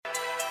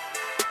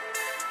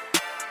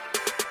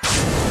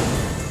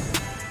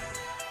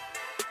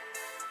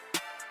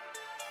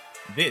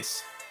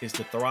This is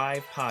the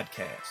Thrive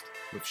Podcast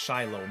with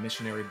Shiloh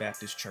Missionary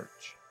Baptist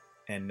Church.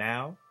 And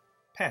now,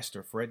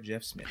 Pastor Fred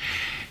Jeff Smith.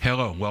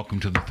 Hello, welcome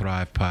to the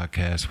Thrive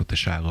Podcast with the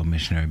Shiloh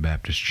Missionary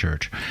Baptist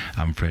Church.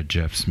 I'm Fred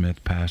Jeff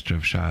Smith, pastor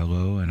of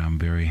Shiloh, and I'm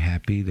very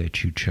happy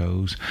that you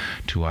chose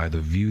to either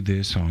view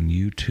this on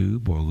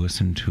YouTube or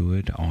listen to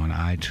it on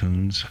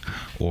iTunes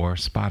or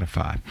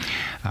Spotify.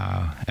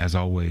 As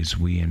always,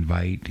 we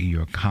invite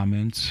your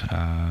comments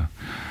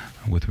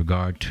with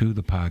regard to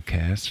the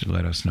podcast.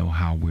 Let us know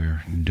how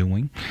we're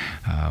doing.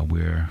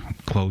 We're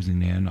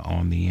closing in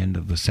on the end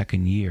of the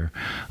second year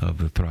of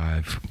the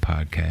Thrive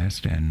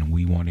Podcast, and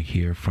we want to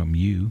hear from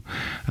you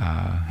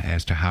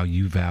as to how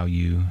you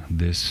value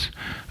this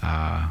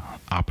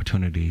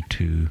opportunity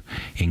to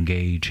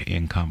engage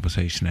in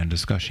conversation and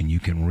discussion.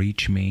 You can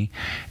reach me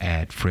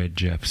at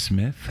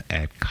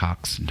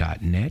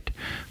fredjeffsmith@cox.net,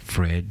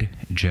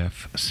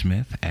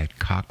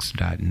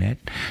 fredjeffsmith@cox.net.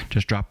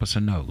 Just drop us a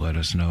note. Let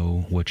us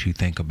know what you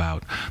think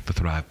about the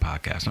Thrive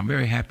Podcast. I'm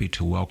very happy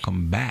to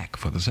welcome back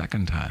for the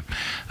second time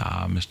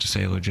Mr.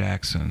 Sailor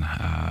Jackson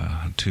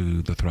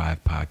to the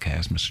Thrive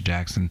Podcast. Mr.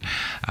 Jackson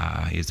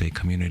is a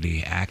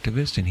community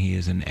activist, and he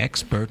is an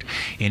expert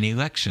in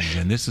elections.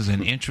 And this is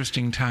an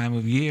interesting time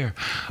of year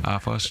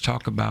for us to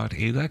talk about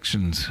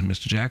elections.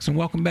 Mr. Jackson,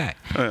 welcome back.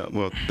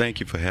 Well, thank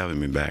you for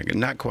having me back.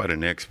 Not quite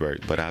an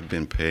expert, but I've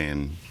been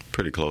paying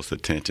pretty close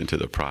attention to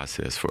the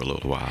process for a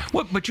little while.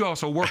 Well, but you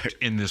also worked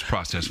in this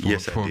process for,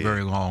 Yes, for a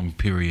very long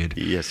period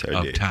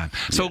of time.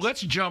 So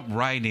let's jump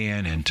right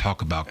in and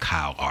talk about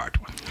Kyle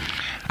Ardoin.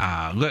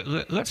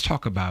 Let's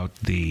talk about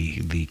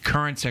the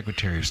current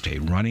Secretary of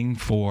State running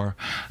for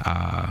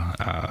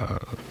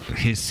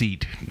his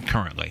seat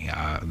currently.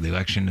 The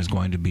election is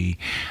going to be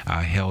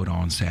held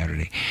on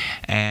Saturday.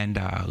 And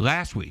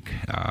last week,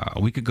 a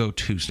week ago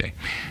Tuesday,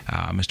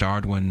 Mr.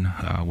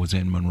 Ardoin was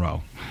in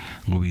Monroe,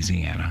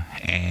 Louisiana,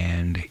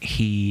 and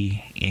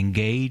he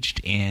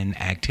engaged in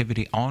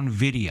activity on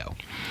video,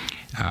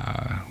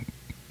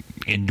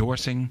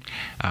 endorsing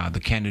the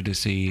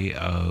candidacy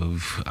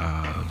of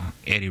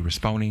Eddie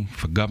Rispone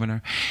for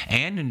governor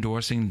and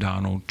endorsing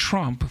Donald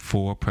Trump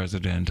for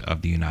president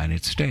of the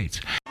United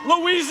States.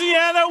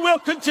 Louisiana will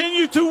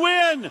continue to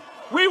win.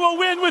 We will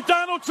win with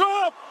Donald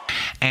Trump.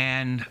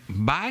 And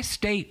by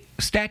state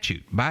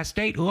statute, by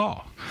state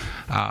law,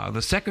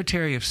 the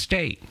Secretary of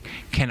State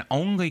can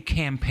only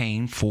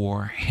campaign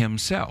for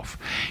himself,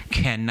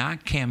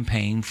 cannot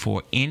campaign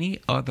for any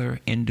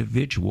other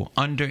individual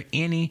under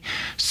any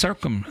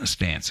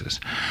circumstances.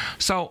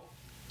 So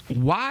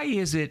why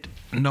is it,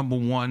 number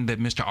one, that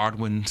Mr.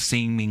 Ardoin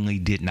seemingly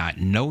did not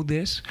know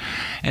this?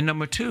 And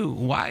number two,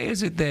 why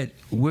is it that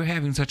we're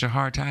having such a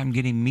hard time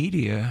getting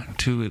media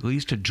to at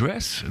least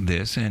address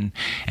this and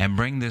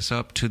bring this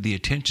up to the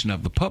attention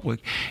of the public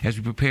as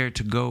we prepare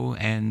to go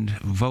and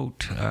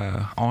vote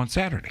on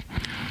Saturday?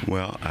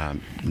 Well,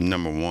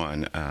 number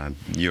one,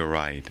 you're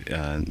right.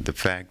 The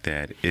fact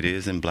that it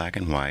is in black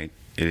and white,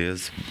 it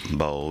is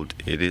bold,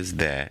 it is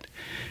that,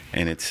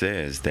 and it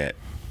says that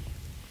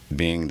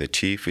being the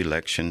chief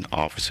election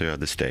officer of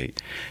the state,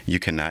 you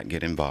cannot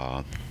get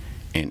involved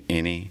in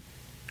any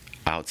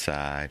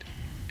outside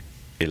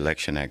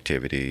election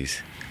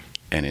activities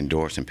and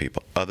endorsing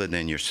people other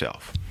than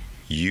yourself.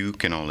 You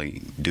can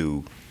only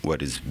do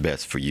what is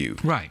best for you.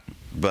 Right.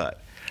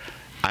 But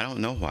I don't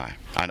know why.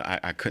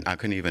 I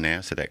couldn't even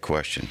answer that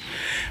question.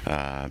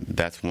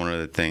 That's one of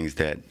the things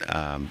that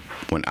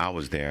when I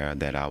was there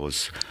that I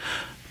was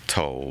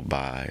told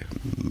by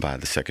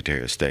the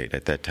Secretary of State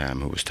at that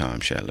time, who was Tom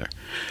Shedler,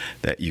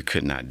 that you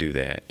could not do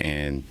that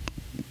and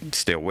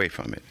stay away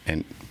from it,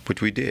 and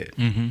which we did.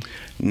 Mm-hmm.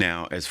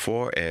 Now, as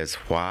far as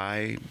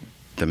why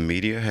the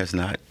media has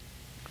not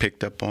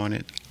picked up on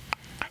it,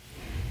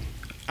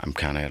 I'm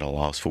kind of at a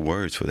loss for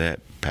words for that,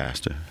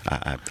 Pastor.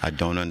 I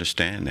don't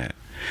understand that.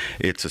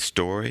 It's a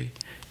story.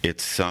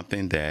 It's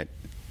something that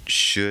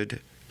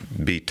should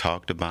be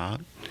talked about.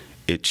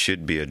 It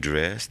should be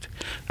addressed,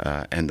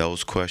 and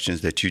those questions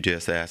that you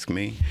just asked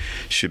me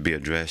should be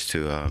addressed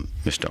to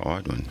Mr.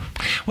 Ardoin.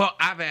 Well,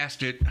 I've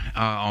asked it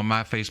on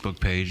my Facebook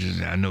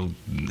page. I know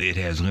it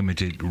has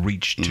limited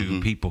reach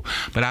to people,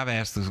 but I've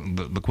asked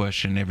the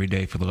question every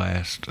day for the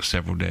last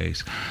several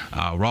days.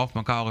 Rolf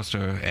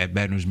McAllister at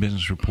Baton Rouge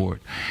Business Report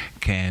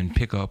can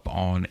pick up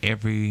on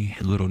every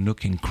little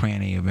nook and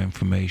cranny of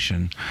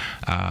information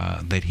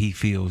that he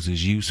feels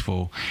is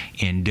useful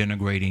in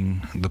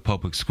denigrating the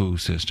public school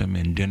system,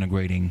 in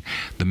denigrating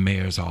the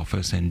mayor's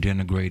office, and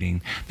denigrating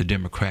the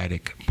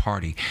Democratic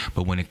Party.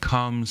 But when it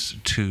comes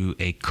to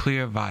a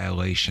clear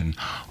violation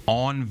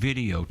on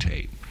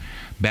videotape,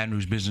 Baton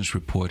Rouge Business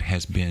Report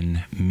has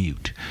been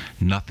mute.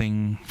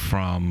 Nothing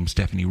from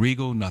Stephanie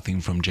Regal, nothing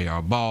from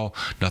J.R. Ball,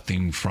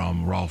 nothing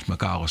from Rolf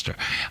McAllister.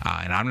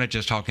 And I'm not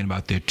just talking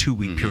about their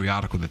 2-week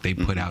periodical that they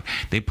put out.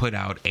 They put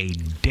out a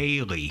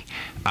daily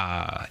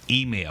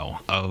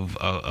email of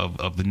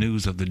the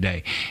news of the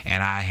day.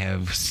 And I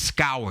have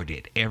scoured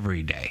it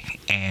every day,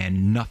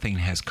 and nothing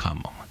has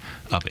come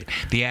of it.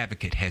 The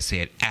Advocate has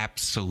said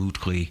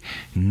absolutely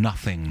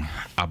nothing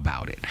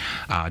about it.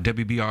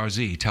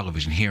 WBRZ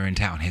television here in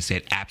town has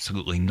said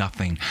absolutely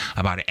nothing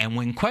about it. And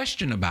when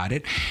questioned about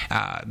it,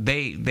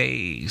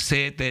 they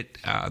said that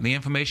the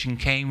information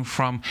came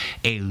from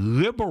a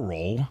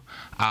liberal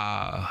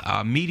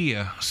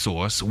media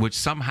source, which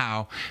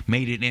somehow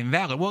made it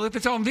invalid. Well, if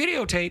it's on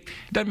videotape,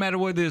 it doesn't matter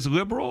whether it's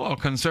liberal or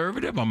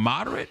conservative or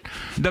moderate.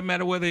 It doesn't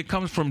matter whether it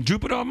comes from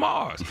Jupiter or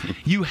Mars.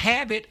 You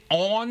have it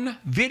on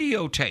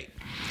videotape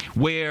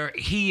where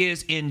he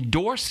is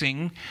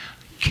endorsing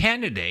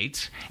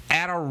candidates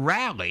at a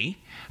rally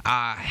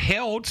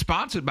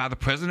sponsored by the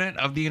President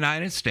of the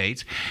United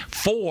States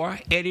for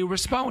Eddie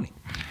Rispone.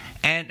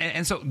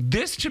 And so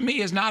this to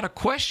me is not a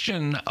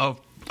question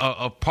of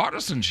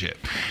partisanship.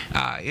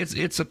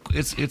 It's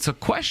a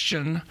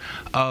question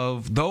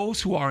of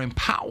those who are in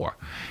power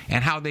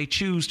and how they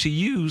choose to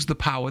use the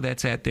power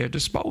that's at their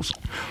disposal.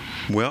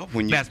 Well,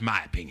 that's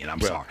my opinion.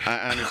 Sorry.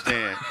 I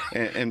understand,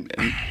 and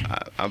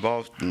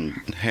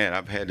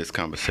I've had this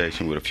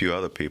conversation with a few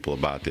other people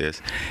about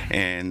this,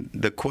 and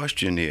the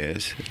question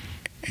is,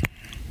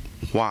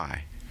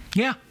 why?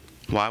 Yeah.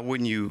 Why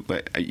wouldn't you?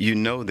 You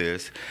know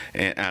this,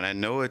 and I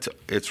know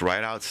it's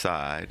right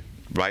outside,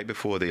 right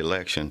before the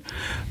election,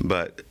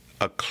 but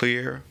a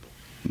clear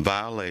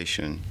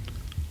violation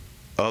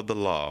of the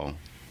law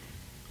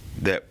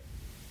that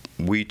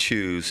we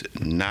choose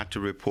not to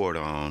report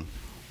on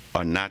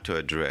or not to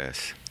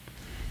address.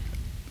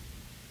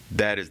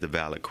 That is the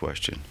valid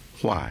question.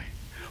 Why?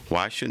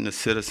 Why shouldn't the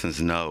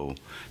citizens know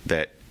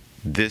that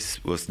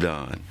this was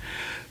done?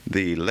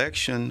 The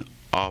election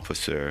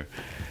officer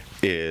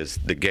is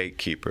the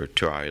gatekeeper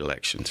to our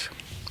elections.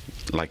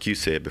 Like you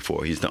said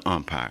before, he's the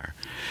umpire.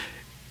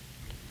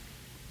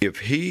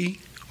 If he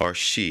or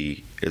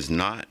she is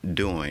not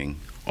doing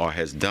or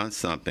has done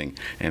something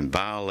in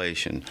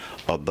violation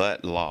of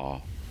that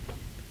law,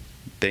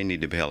 they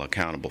need to be held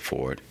accountable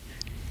for it.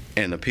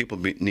 And the people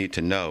need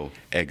to know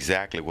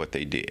exactly what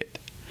they did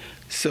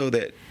so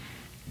that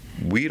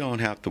we don't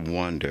have to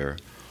wonder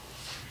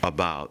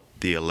about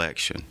the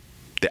election,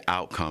 the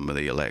outcome of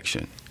the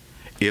election,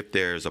 if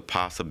there's a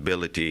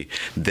possibility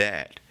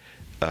that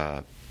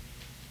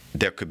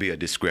there could be a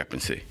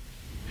discrepancy.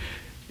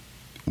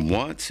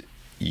 Once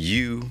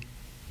you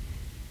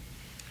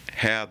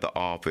have the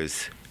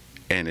office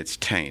and it's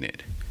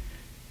tainted,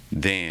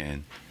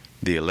 then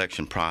the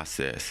election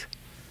process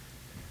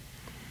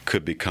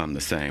could become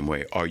the same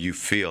way, or you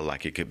feel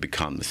like it could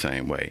become the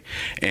same way.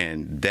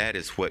 And that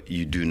is what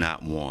you do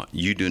not want.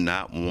 You do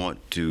not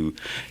want to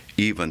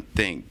even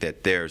think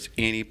that there's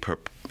any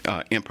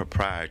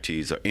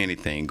improprieties or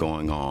anything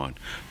going on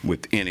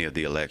with any of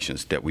the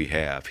elections that we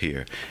have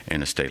here in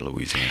the state of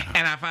Louisiana.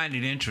 And I find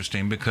it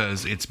interesting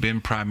because it's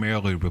been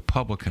primarily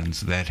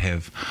Republicans that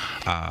have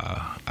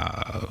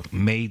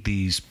made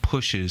these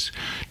pushes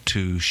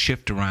to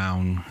shift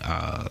around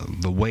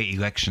the way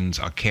elections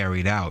are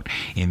carried out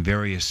in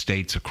various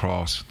states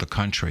across the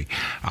country,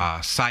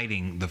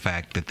 citing the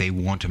fact that they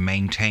want to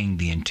maintain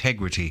the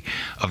integrity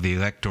of the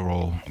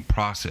electoral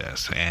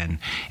process. And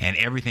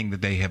everything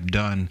that they have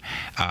done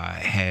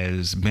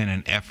has been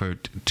an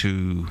effort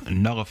to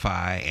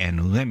nullify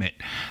and limit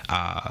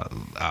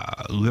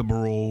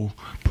liberal,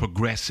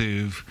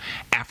 progressive,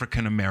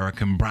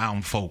 African-American,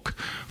 brown folk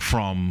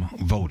from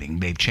voting.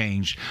 They've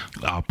changed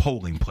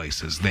polling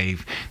places.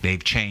 They've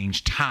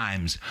changed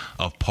times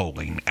of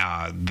polling.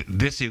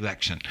 This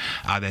election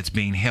that's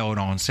being held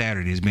on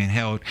Saturday is being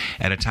held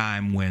at a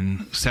time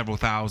when several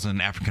thousand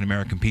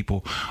African-American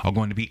people are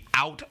going to be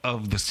out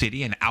of the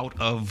city and out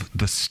of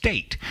the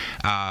state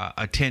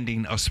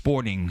attending a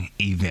sporting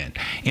event.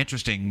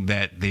 Interesting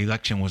that the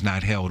election was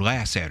not held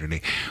last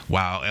Saturday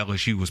while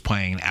LSU was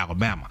playing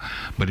Alabama,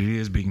 but it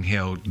is being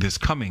held this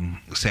coming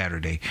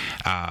Saturday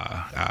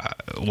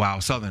while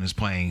Southern is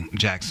playing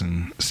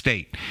Jackson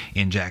State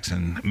in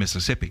Jackson,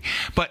 Mississippi.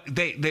 But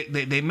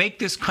they make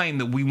this claim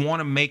that we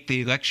want to make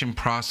the election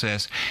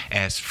process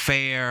as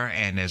fair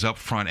and as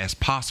upfront as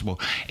possible,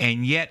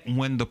 and yet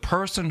when the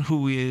person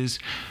who is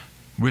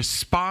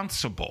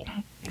responsible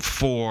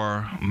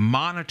for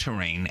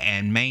monitoring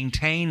and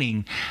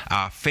maintaining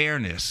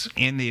fairness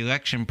in the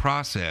election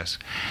process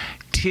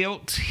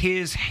tilts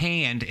his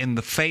hand in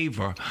the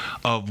favor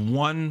of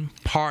one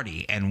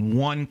party and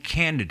one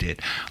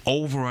candidate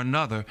over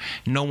another,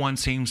 no one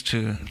seems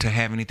to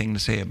have anything to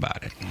say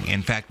about it.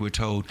 In fact, we're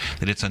told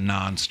that it's a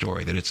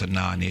non-story, that it's a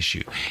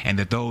non-issue, and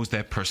that those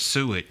that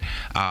pursue it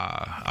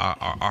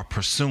are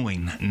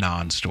pursuing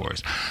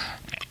non-stories.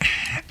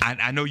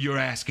 I know you're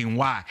asking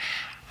why.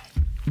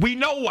 We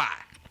know why.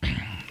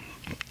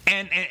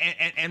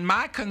 And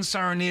my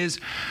concern is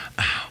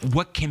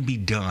what can be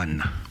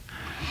done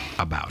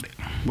about it.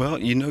 Well,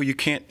 you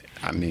can't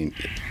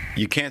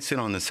sit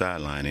on the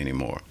sideline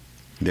anymore.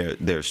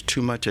 There's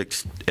too much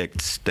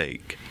at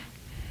stake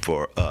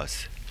for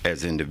us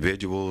as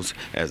individuals,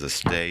 as a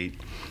state,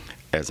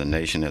 as a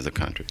nation, as a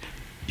country.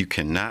 You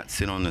cannot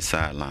sit on the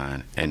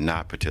sideline and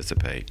not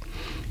participate.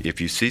 If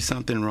you see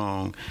something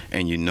wrong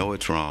and you know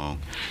it's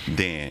wrong,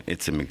 then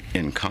it's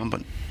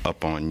incumbent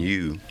upon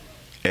you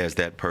as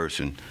that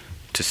person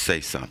to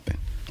say something,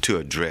 to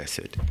address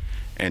it.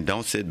 And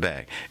don't sit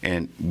back.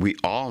 And we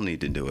all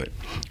need to do it.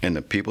 And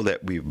the people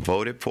that we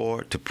voted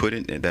for to put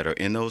in, that are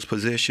in those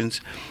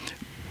positions,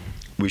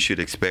 we should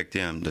expect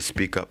them to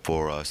speak up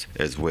for us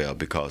as well,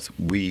 because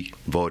we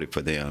voted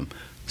for them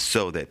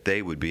so that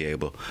they would be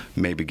able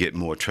maybe get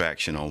more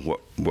traction on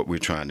what we're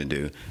trying to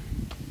do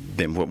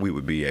than what we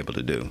would be able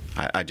to do.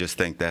 I just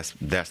think that's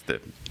the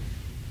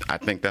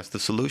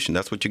solution.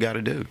 That's what you got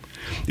to do.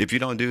 If you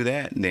don't do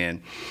that,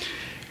 then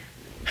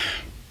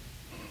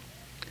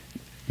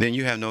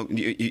you have no,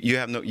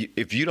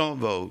 if you don't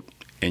vote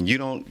and you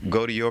don't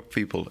go to your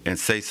people and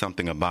say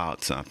something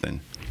about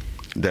something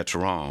that's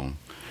wrong,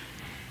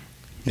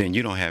 then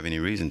you don't have any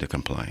reason to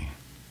complain,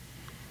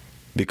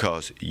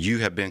 because you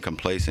have been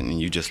complacent and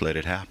you just let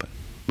it happen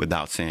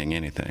without saying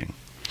anything.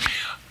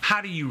 How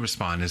do you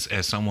respond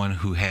as someone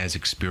who has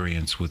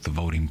experience with the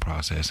voting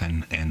process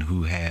and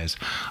who has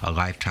a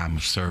lifetime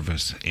of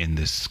service in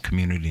this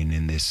community and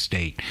in this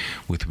state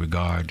with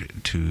regard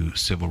to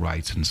civil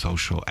rights and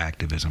social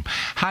activism?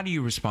 How do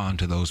you respond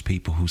to those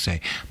people who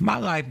say, my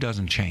life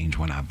doesn't change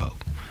when I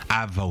vote?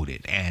 I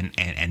voted, and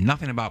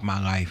nothing about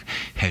my life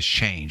has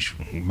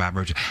changed by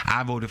virtue.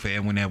 I voted for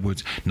Edwin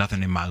Edwards,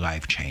 nothing in my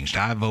life changed.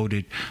 I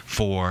voted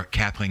for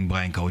Kathleen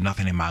Blanco,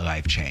 nothing in my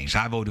life changed.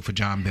 I voted for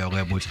John Bell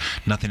Edwards,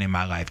 nothing in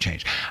my life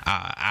changed.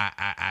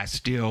 I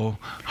still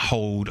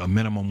hold a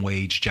minimum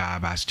wage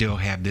job. I still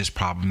have this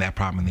problem, that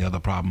problem, and the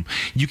other problem.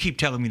 You keep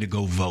telling me to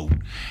go vote,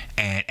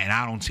 and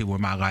I don't see where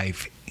my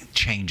life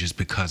changes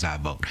because I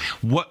vote.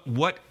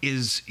 What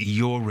is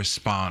your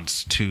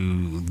response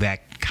to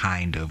that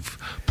kind of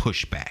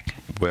pushback?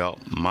 Well,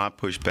 my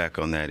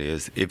pushback on that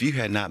is, if you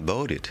had not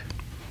voted,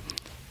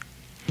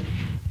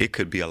 it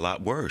could be a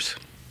lot worse.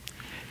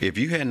 If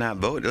you had not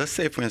voted, let's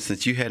say, for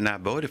instance, you had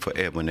not voted for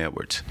Edwin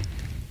Edwards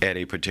at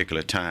a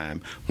particular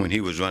time when he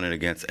was running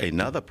against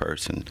another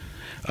person,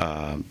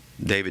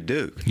 David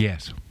Duke.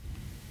 Yes.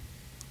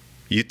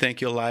 You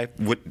think your life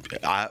would,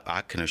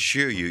 I can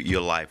assure you, your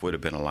life would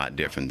have been a lot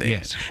different then.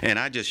 Yes. And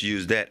I just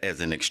use that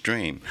as an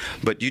extreme.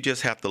 But you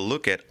just have to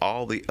look at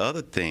all the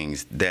other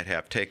things that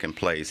have taken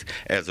place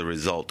as a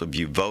result of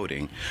you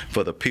voting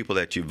for the people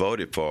that you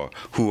voted for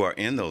who are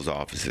in those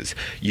offices.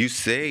 You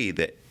say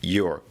that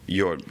your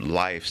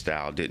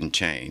lifestyle didn't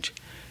change.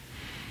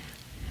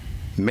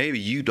 Maybe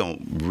you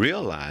don't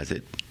realize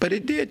it, but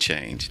it did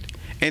change.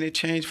 And it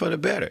changed for the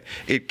better.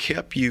 It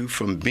kept you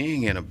from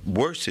being in a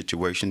worse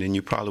situation than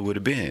you probably would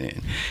have been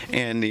in.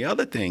 And the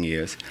other thing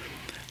is,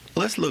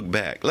 let's look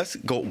back. Let's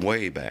go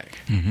way back.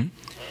 Mm-hmm.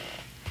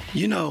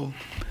 You know,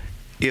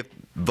 if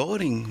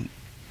voting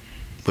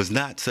was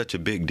not such a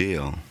big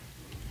deal,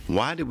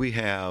 why did we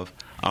have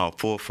our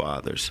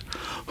forefathers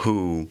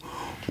who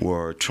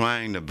were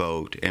trying to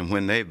vote, and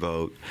when they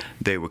vote,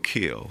 they were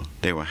killed,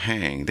 they were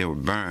hanged, they were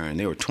burned,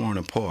 they were torn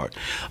apart?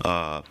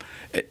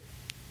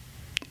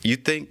 You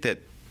think that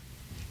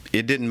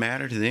it didn't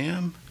matter to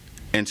them?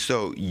 And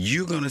so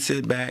you're going to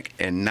sit back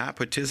and not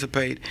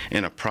participate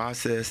in a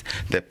process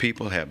that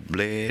people have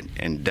bled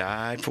and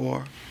died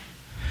for?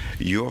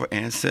 Your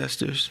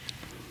ancestors?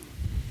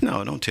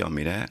 No, don't tell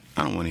me that.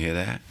 I don't want to hear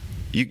that.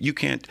 You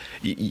can't.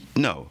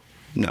 No.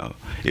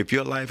 If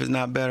your life is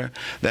not better,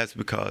 that's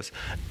because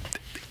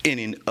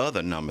any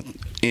other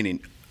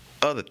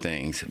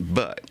things,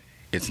 but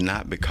it's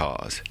not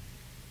because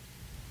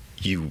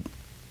you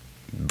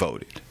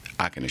voted.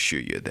 I can assure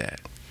you of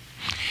that.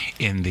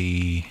 In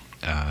the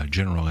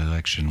general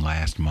election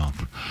last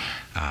month,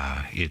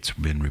 it's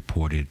been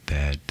reported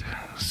that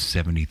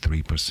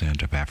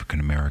 73% of African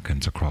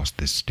Americans across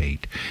this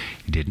state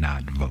did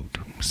not vote.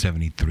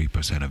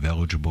 73% of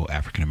eligible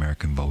African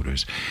American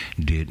voters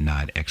did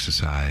not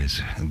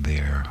exercise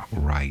their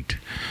right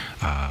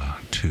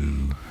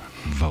to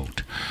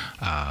vote.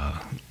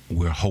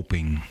 We're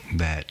hoping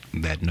that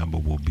that number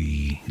will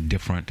be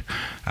different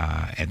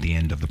at the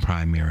end of the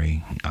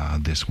primary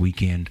this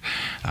weekend.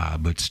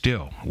 But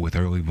still, with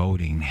early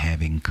voting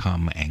having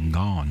come and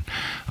gone,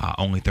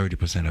 only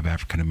 30% of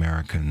African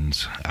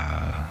Americans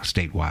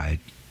statewide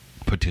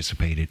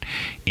participated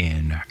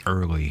in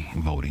early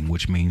voting,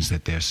 which means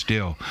that there's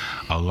still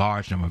a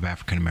large number of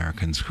African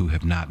Americans who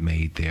have not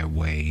made their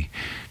way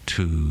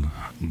to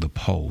the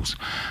polls.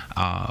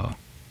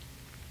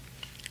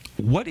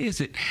 What is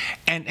it?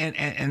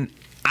 And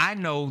I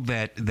know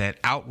that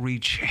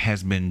outreach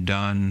has been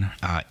done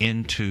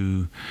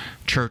into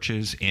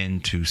churches,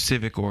 into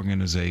civic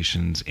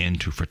organizations,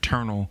 into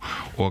fraternal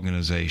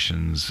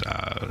organizations,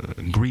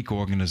 Greek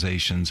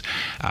organizations.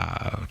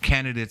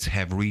 Candidates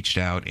have reached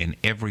out in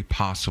every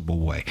possible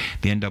way.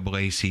 The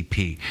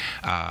NAACP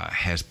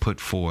has put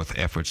forth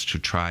efforts to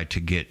try to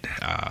get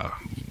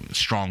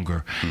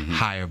stronger,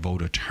 higher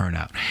voter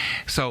turnout.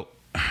 So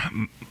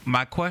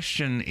my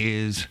question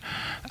is,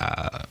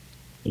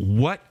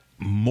 what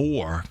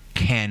more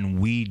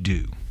can we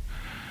do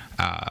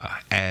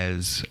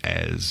as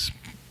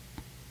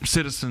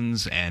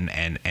citizens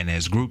and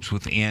as groups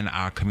within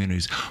our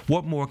communities,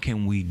 what more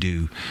can we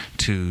do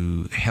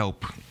to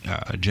help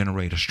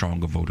generate a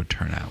stronger voter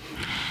turnout?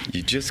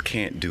 You just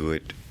can't do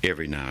it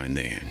every now and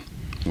then.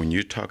 When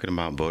you're talking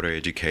about voter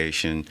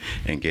education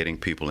and getting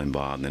people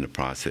involved in the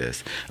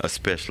process,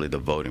 especially the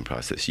voting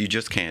process, you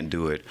just can't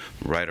do it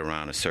right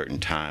around a certain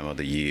time of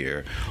the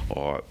year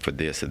or for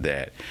this or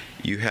that.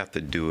 You have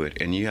to do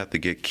it, and you have to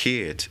get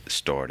kids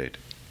started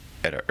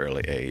at an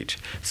early age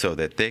so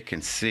that they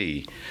can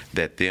see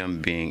that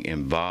them being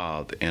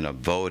involved in a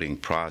voting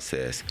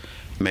process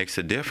makes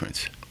a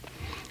difference.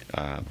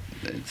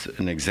 It's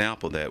an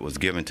example that was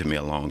given to me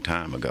a long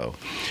time ago.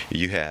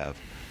 You got,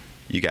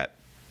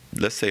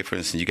 let's say, for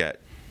instance, you got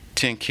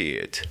 10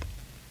 kids,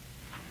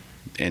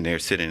 and they're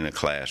sitting in a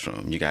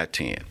classroom. You got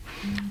 10.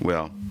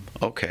 Well,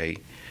 okay,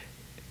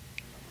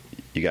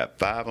 you got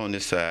 5 on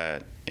this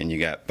side, and you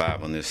got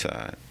 5 on this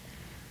side.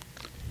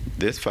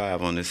 This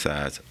 5 on this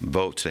side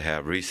votes to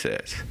have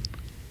recess.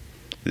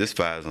 This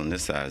 5 on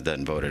this side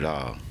doesn't vote at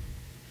all.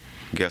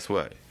 Guess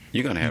what?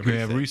 You're going to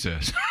have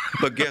recess.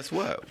 But guess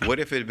what? What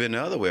if it had been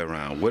the other way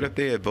around? What if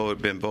they had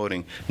been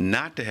voting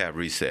not to have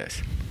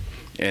recess?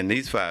 And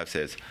these 5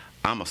 says,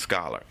 I'm a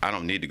scholar. I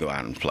don't need to go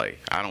out and play.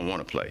 I don't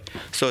want to play.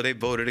 So they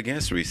voted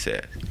against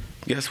recess.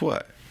 Guess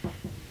what?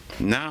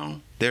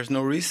 Now there's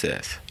no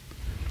recess.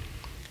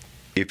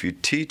 If you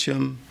teach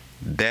them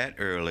that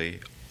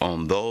early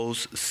on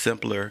those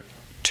simpler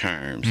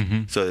terms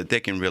so that they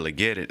can really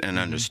get it and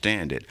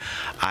understand it,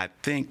 I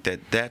think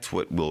that that's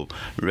what will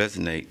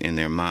resonate in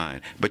their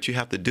mind. But you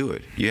have to do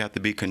it. You have to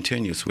be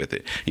continuous with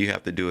it. You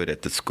have to do it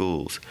at the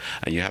schools.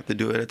 And you have to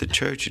do it at the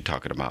church. You're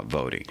talking about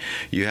voting.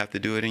 You have to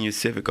do it in your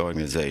civic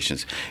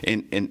organizations.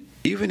 And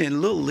even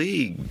in Little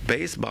League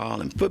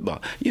baseball and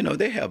football, you know,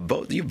 they have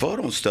vote. You vote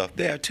on stuff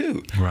there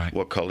too. Right.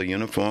 What color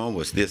uniform,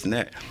 what's this and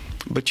that.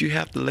 But you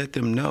have to let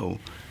them know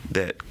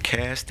that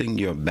casting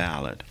your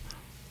ballot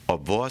or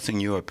voicing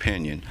your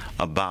opinion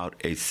about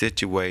a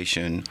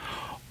situation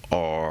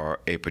or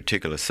a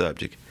particular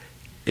subject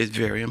is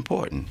very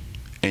important.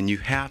 And you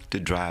have to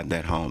drive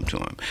that home to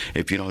them.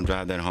 If you don't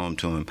drive that home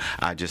to them,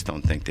 I just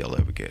don't think they'll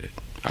ever get it.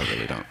 I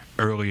really don't.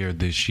 Earlier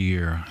this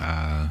year,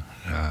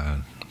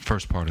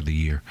 first part of the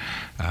year,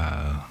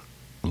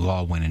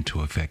 law went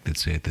into effect that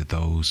said that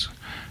those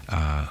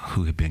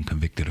who had been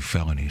convicted of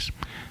felonies,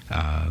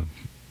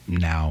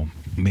 now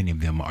many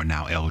of them are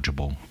now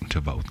eligible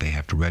to vote. They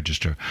have to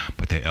register,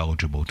 but they're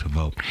eligible to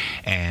vote.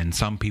 And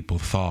some people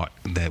thought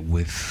that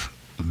with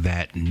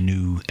that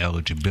new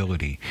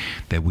eligibility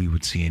that we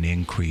would see an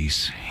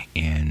increase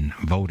in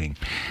voting.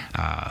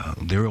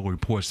 The early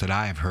reports that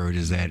I have heard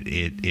is that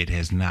it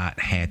has not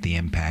had the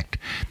impact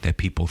that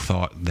people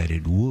thought that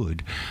it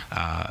would,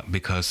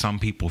 because some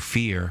people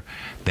fear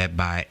that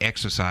by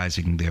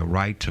exercising their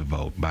right to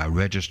vote, by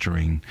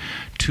registering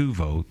to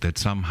vote, that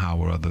somehow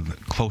or other the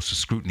closer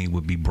scrutiny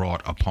would be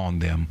brought upon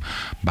them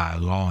by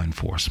law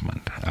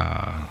enforcement.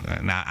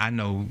 Now I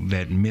know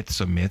that myths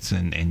are myths,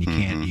 and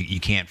you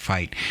can't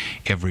fight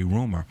every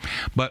rumor.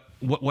 But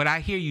what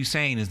I hear you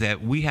saying is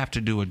that we have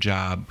to do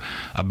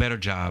a better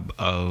job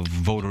of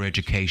voter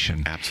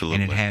education.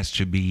 Absolutely. And it has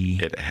to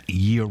be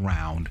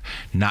year-round,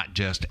 not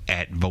just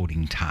at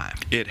voting time.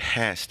 It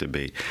has to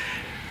be.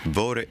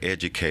 Voter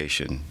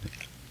education,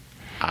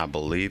 I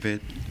believe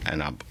it,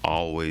 and I've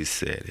always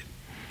said it.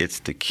 It's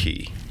the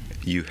key.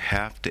 You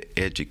have to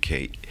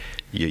educate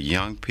your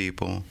young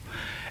people,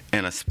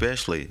 and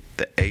especially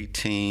the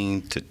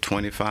 18 to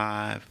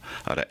 25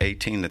 or the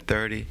 18 to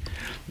 30,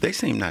 they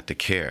seem not to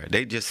care.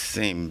 They just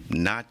seem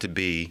not to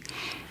be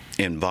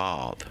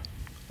involved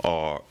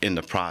or in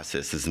the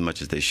process as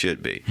much as they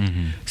should be.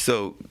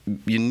 So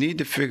you need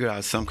to figure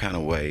out some kind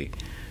of way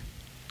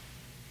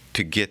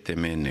to get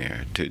them in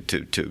there,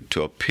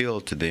 to appeal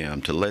to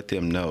them, to let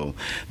them know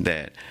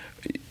that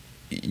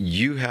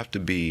you have to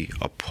be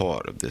a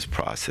part of this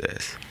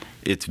process.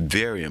 It's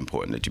very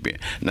important that you be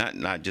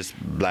not just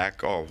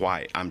black or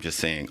white. I'm just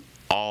saying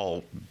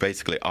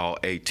basically all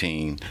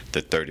 18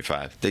 to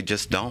 35. They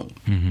just don't.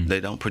 They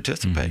don't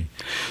participate.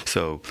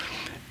 So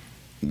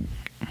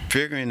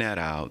figuring that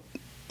out,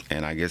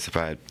 and I guess if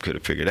I could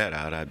have figured that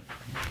out, I'd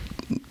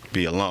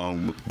be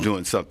along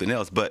doing something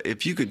else. But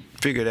if you could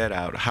figure that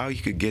out, how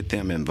you could get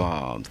them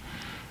involved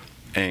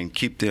and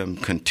keep them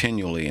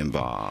continually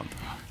involved,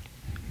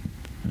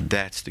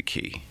 that's the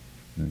key.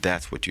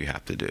 That's what you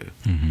have to do.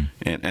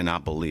 And I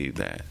believe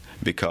that,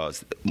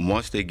 because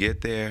once they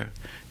get there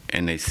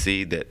and they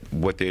see that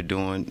what they're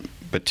doing,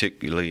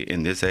 particularly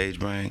in this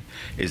age range,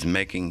 is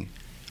making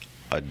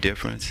a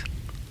difference,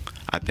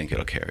 I think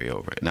it'll carry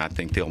over. And I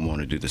think they'll want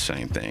to do the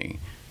same thing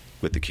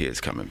with the kids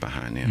coming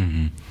behind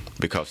them,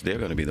 because they're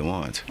going to be the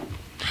ones.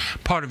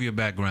 Part of your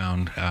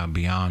background,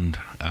 beyond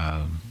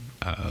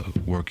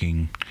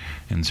working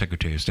in the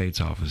Secretary of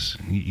State's office,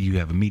 you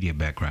have a media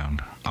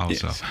background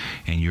also. Yes.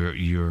 And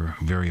you're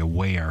very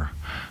aware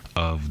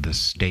of the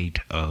state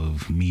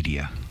of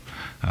media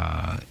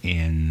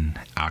in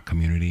our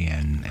community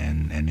and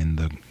in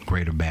the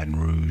greater Baton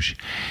Rouge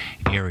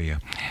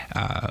area.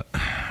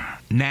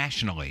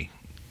 Nationally,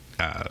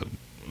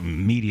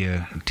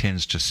 media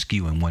tends to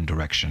skew in one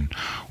direction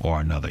or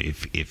another.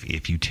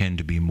 If you tend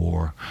to be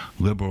more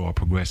liberal or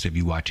progressive,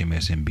 you watch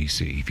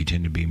MSNBC. If you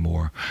tend to be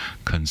more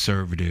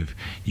conservative,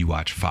 you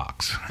watch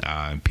Fox.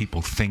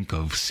 People think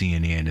of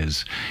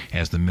CNN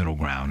as the middle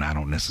ground. I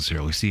don't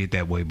necessarily see it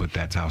that way, but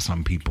that's how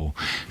some people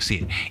see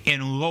it.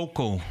 In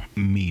local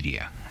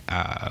media,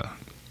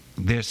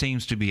 there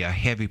seems to be a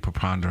heavy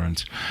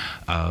preponderance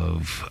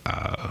of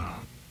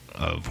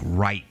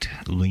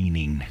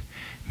right-leaning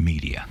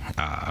media.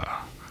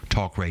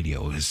 Talk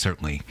radio is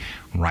certainly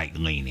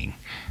right-leaning.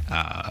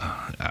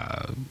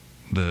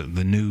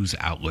 The news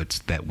outlets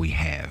that we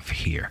have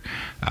here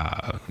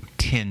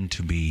tend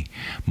to be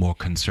more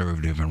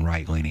conservative and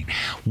right-leaning.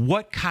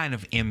 What kind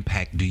of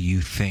impact do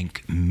you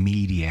think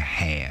media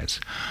has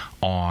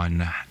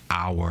on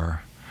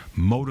our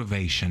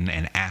motivation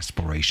and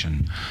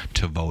aspiration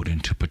to vote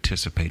and to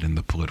participate in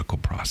the political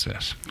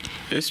process?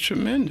 It's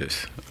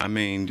tremendous. I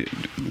mean,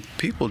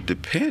 people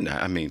depend.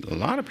 I mean, a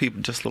lot of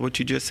people, just like what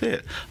you just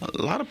said,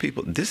 a lot of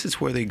people, this is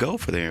where they go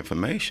for their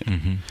information.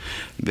 Mm-hmm.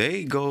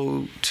 They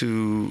go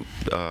to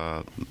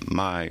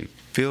my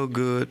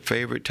feel-good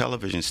favorite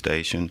television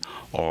station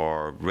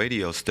or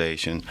radio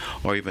station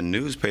or even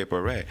newspaper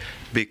or radio,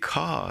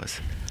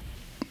 because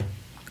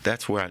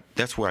that's where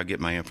I get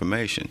my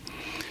information.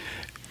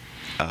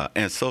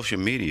 And social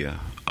media,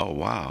 oh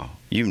wow,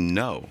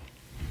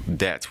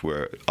 that's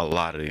where a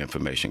lot of the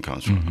information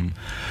comes from.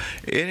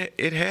 Mm-hmm.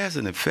 It has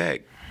an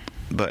effect,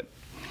 but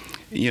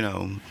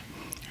we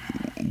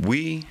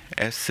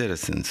as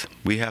citizens,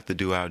 we have to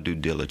do our due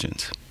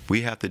diligence.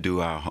 We have to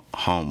do our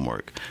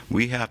homework.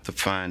 We have to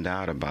find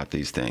out about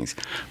these things.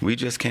 We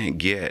just can't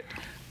get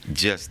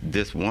just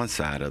this one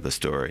side of the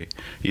story.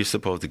 You're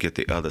supposed to get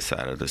the other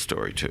side of the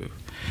story too.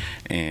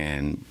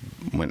 And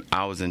when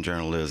I was in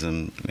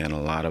journalism, and a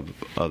lot of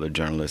other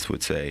journalists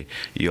would say,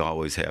 you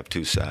always have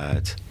two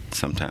sides,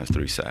 sometimes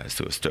three sides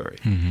to a story.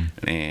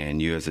 Mm-hmm.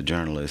 And you as a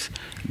journalist,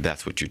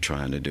 that's what you're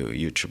trying to do.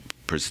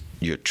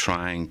 You're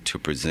trying to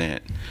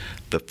present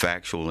the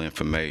factual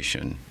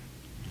information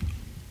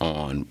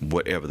on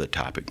whatever the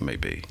topic may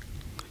be,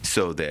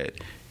 so that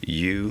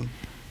you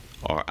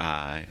or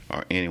I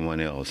or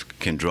anyone else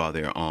can draw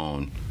their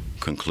own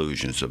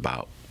conclusions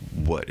about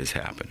what has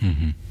happened.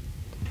 Mm-hmm.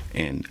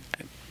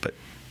 But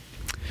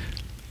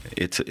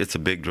it's a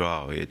big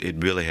draw. It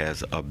really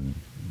has a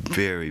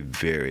very,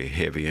 very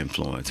heavy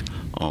influence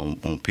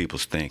on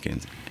people's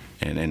thinking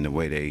and the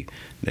way they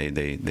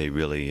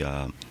really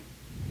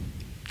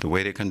the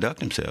way they conduct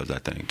themselves, I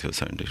think, to a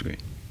certain degree.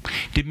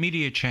 Did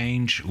media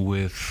change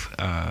with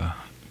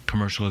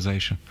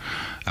commercialization?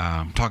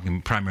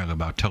 Talking primarily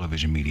about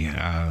television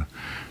media.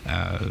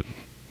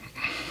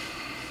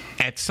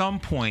 At some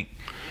point,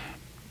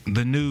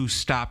 the news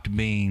stopped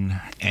being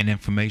an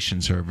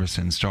information service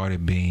and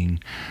started being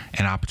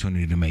an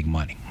opportunity to make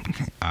money.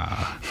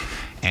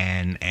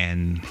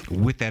 And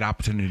with that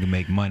opportunity to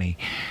make money,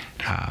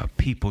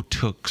 people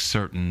took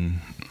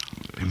certain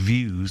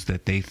views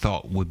that they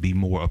thought would be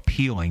more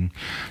appealing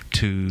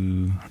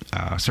to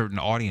certain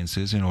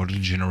audiences in order to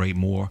generate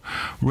more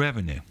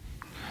revenue.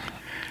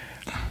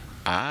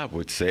 I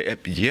would say,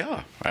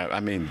 yeah. I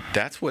mean,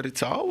 that's what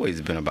it's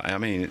always been about. I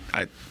mean,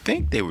 I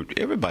think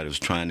everybody was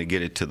trying to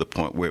get it to the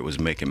point where it was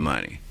making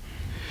money.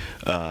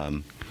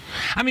 I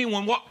mean,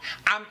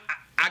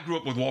 I grew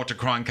up with Walter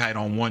Cronkite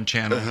on one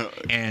channel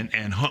and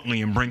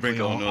Huntley and Brinkley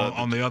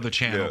on the other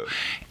channel. Yeah.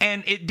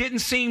 And it didn't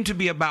seem to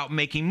be about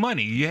making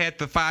money. You had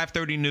the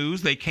 5:30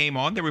 news. They came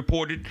on, they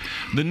reported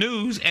the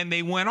news, and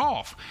they went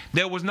off.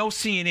 There was no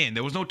CNN.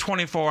 There was no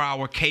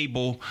 24-hour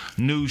cable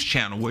news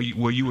channel where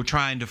you were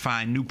trying to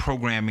find new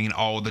programming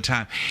all the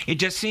time. It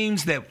just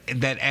seems that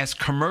as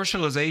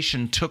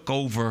commercialization took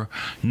over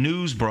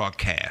news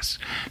broadcasts,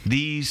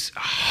 these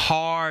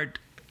hard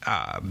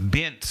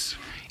bents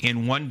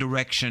in one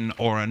direction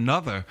or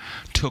another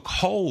took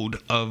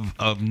hold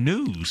of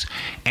news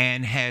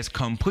and has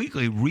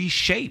completely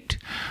reshaped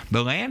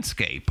the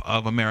landscape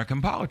of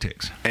American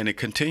politics. And it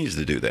continues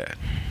to do that.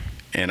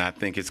 And I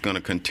think it's going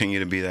to continue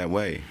to be that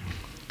way.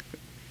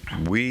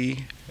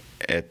 We,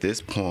 at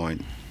this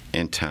point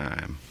in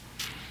time,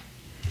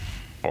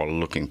 are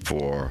looking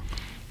for,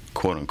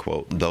 quote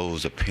unquote,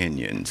 those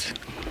opinions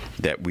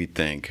that we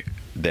think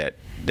that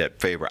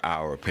favor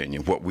our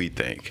opinion, what we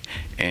think.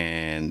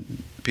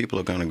 And people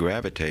are going to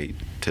gravitate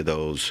to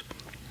those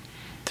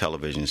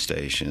television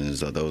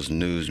stations or those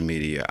news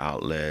media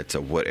outlets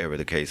or whatever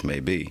the case may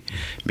be,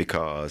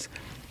 because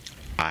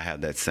I have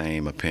that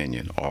same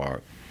opinion,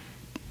 or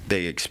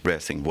they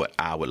expressing what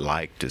I would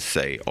like to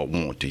say or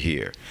want to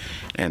hear.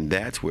 And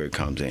that's where it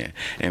comes in.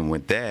 And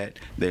with that,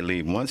 they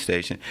leave one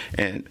station,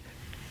 and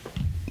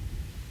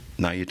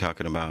now you got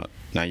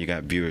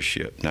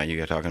viewership. Now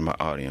you're talking about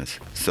audience.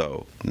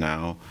 So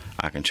now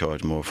I can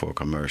charge more for a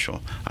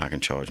commercial. I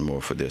can charge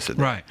more for this or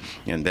that. Right.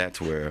 And that's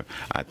where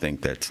I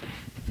think that's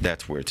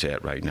where it's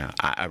at right now.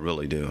 I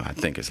really do. I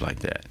think it's like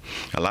that.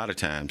 A lot of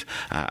times,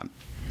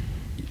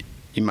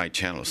 you might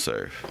channel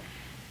surf,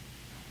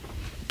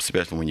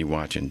 especially when you're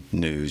watching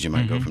news. You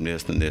might go from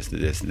this to this to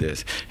this to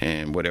this,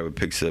 and whatever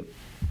picks up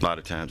A lot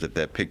of times, if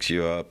that picks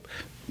you up,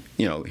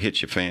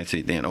 hits your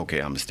fancy, then okay,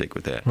 I'm gonna stick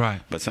with that.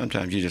 Right. But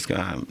sometimes you just go,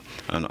 I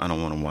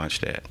don't want to watch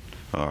that,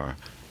 or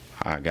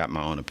I got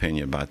my own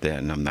opinion about that,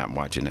 and I'm not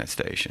watching that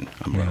station.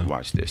 I'm gonna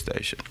watch this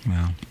station.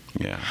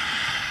 Yeah.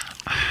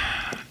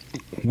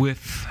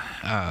 With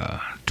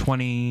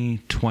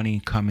 2020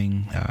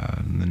 coming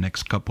in the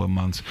next couple of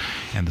months,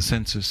 and the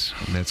census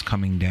that's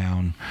coming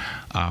down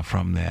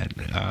from that,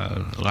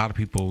 a lot of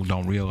people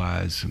don't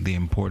realize the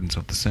importance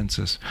of the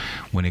census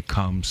when it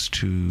comes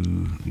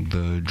to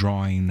the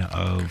drawing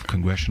of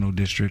congressional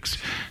districts,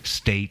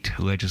 state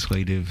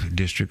legislative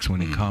districts,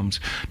 when it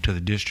comes to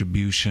the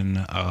distribution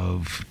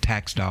of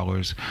tax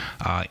dollars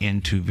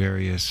into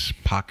various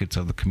pockets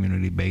of the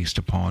community based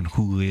upon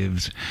who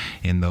lives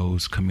in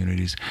those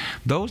communities.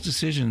 Those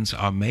decisions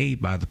are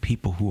made by the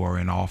people who are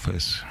in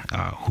office,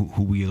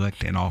 who we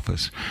elect in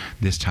office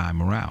this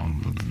time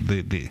around.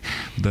 The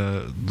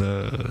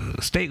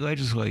state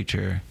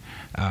legislature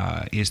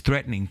is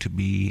threatening to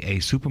be a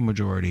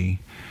supermajority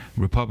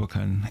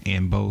Republican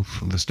in both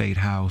the state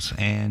House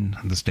and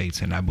the state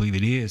Senate. I believe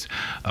it is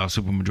a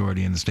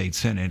supermajority in the state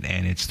Senate,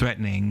 and it's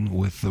threatening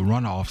with the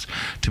runoffs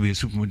to be a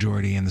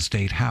supermajority in the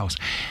state House.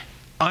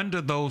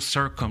 Under those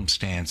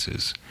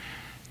circumstances,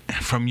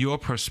 from your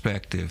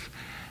perspective,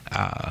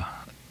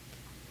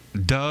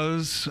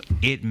 does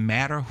it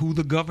matter who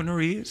the governor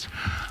is?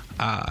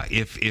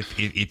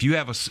 If you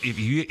have a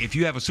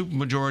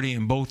supermajority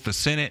in both the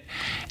Senate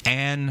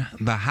and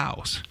the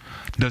House,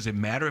 does it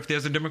matter if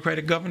there's a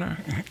Democratic governor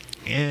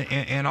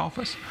in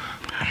office?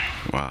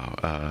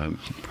 Wow.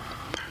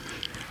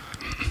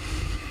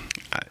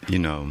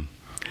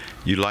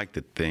 You like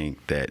to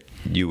think that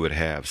you would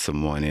have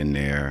someone in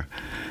there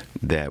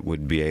that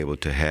would be able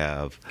to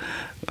have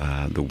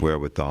the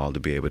wherewithal to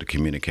be able to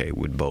communicate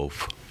with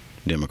both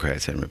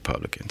Democrats and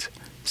Republicans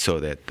so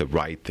that the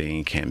right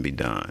thing can be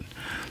done.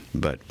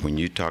 But when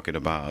you're talking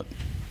about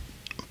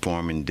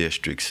forming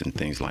districts and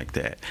things like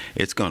that,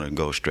 it's going to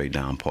go straight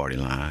down party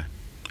line.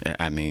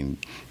 I mean,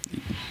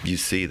 you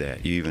see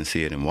that. You even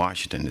see it in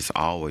Washington. It's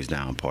always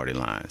down party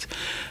lines.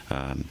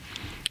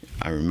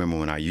 I remember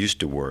when I used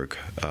to work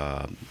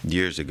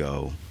years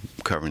ago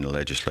covering the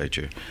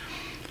legislature,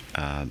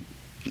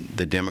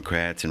 the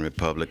Democrats and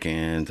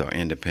Republicans or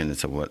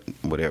independents or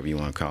whatever you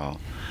want to call,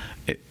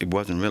 it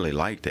wasn't really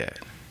like that.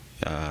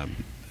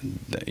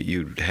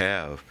 You'd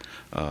have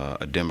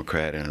a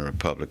Democrat and a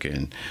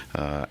Republican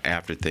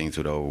after things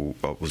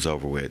was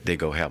over with. They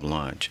go have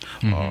lunch,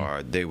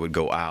 or they would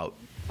go out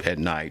at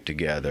night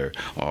together,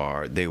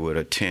 or they would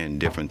attend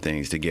different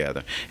things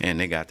together, and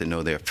they got to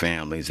know their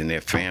families, and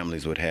their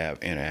families would have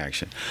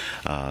interaction.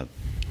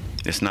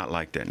 It's not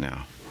like that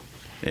now.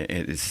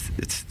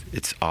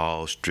 It's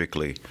all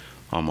strictly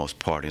almost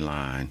party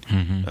line,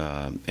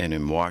 and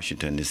in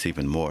Washington it's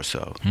even more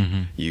so.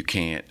 You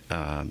can't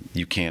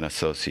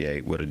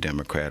associate with a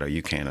Democrat, or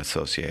you can't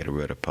associate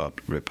with a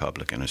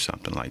Republican or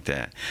something like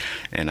that.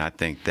 And I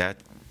think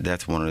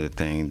that's one of the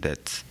things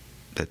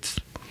that's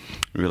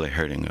really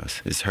hurting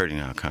us. It's hurting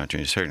our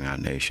country. It's hurting our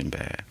nation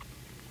bad.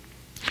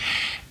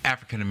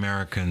 African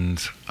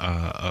Americans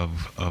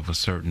of a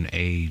certain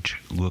age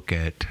look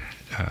at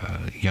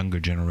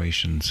younger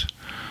generations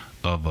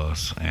of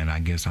us, and I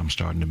guess I'm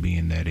starting to be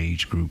in that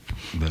age group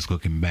that's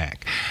looking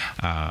back.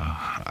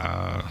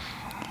 I'm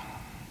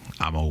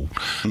old.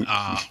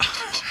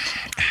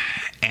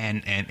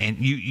 And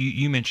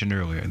you mentioned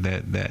earlier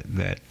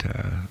that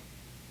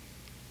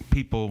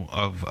people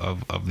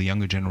of the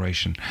younger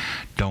generation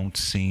don't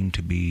seem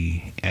to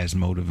be as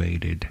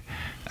motivated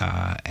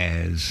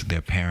as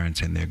their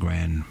parents and their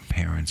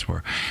grandparents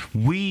were.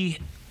 We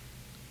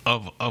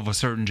of a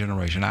certain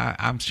generation,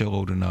 I'm still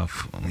old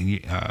enough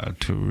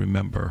to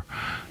remember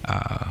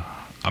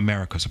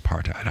America's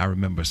apartheid. I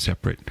remember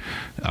separate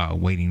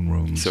waiting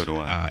rooms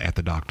at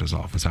the doctor's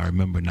office. I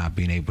remember not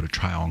being able to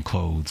try on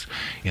clothes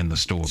in the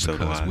store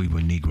because we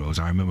were Negroes.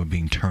 I remember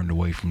being turned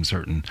away from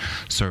certain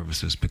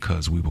services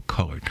because we were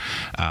colored.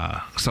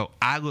 So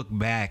I look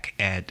back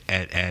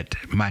at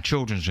my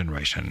children's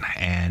generation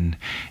and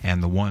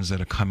the ones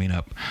that are coming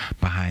up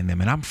behind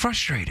them, and I'm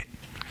frustrated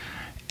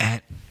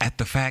at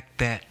the fact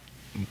that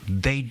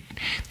they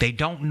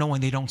don't know,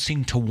 and they don't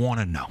seem to want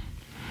to know.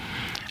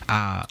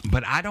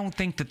 But I don't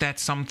think that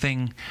that's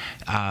something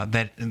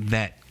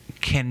that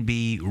can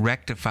be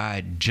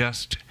rectified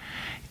just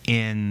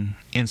in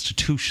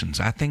institutions.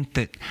 I think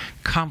that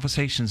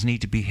conversations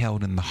need to be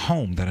held in the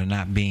home that are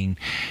not being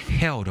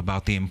held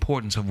about the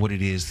importance of what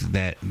it is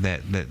that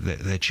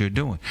you're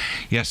doing.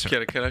 Yes,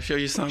 sir. Can I show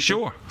you something?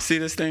 Sure. See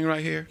this thing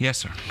right here? Yes,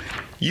 sir.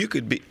 You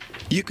could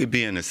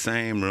be in the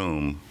same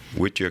room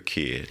with your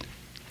kid,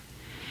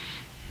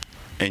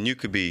 and you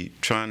could be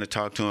trying to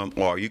talk to them,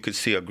 or you could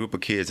see a group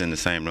of kids in the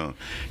same room.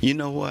 You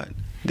know what?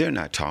 They're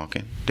not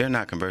talking. They're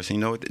not conversing.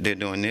 You know what? They're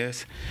doing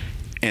this,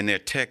 and they're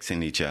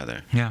texting each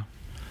other. Yeah.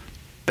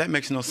 That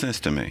makes no sense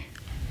to me.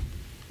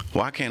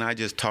 Why can't I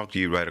just talk to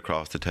you right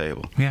across the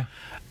table? Yeah.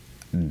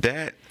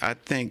 that, I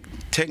think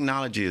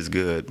technology is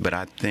good, but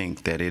I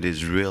think that it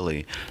is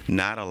really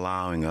not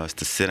allowing us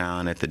to sit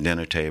down at the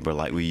dinner table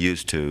like we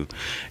used to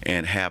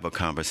and have a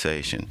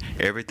conversation.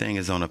 Everything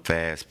is on a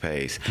fast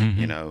pace.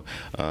 You know,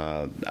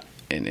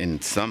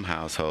 in some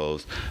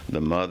households,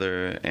 the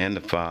mother and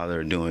the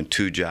father are doing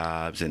 2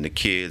 jobs, and the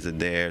kids are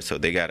there, so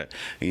they got to,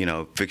 you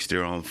know, fix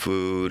their own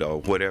food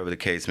or whatever the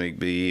case may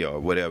be,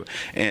 or whatever,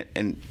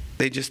 and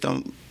they just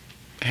don't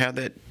have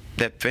that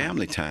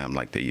family time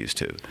like they used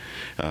to.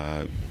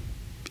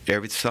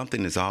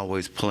 Something is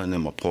always pulling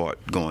them apart,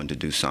 going to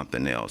do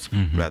something else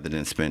rather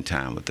than spend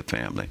time with the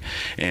family.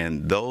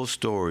 And those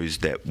stories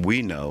that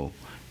we know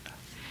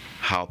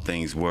how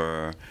things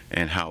were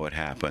and how it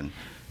happened,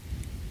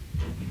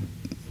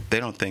 they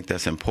don't think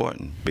that's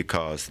important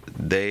because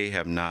they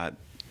have not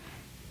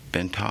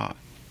been taught.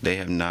 They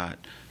have not.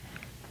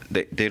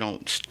 They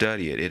don't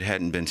study it. It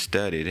hadn't been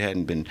studied. It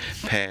hadn't been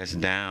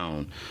passed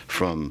down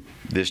from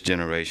this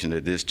generation to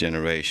this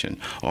generation,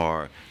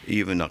 or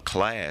even a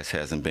class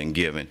hasn't been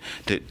given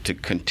to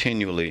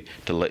continually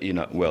to let you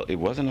know, well, it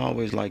wasn't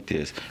always like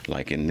this.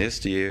 Like in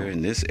this year,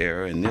 in this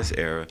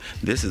era,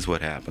 this is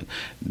what happened.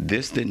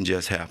 This didn't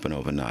just happen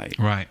overnight.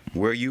 Right.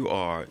 Where you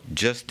are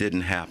just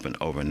didn't happen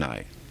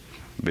overnight.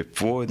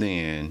 Before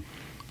then,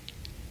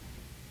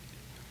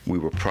 we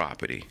were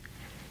property.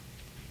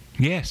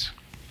 Yes.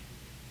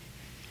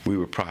 We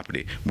were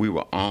property. We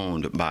were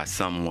owned by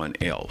someone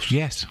else.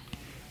 Yes.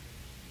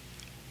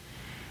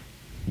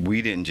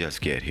 We didn't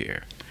just get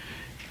here.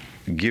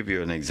 Give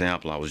you an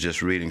example. I was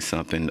just reading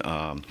something,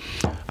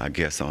 I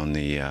guess, on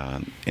the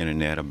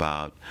internet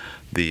about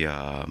the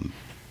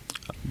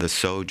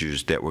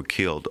soldiers that were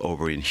killed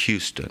over in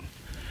Houston.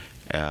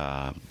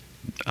 A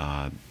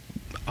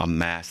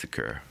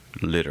massacre.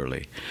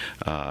 Literally.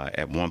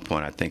 At one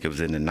point, I think it was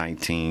in the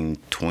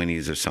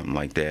 1920s or something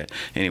like that.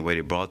 Anyway,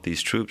 they brought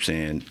these troops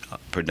in,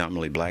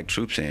 predominantly black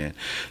troops in,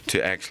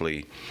 to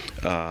actually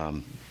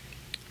to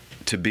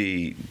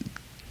be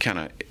kind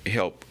of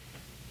help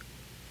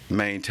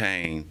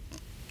maintain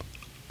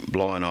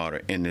law and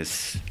order in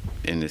this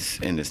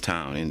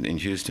town in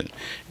Houston.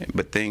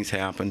 But things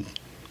happened.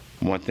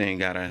 One thing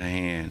got out of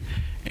hand,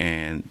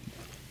 and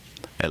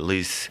at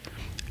least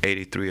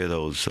 83 of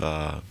those.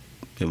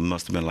 It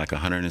must have been like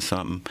 100 and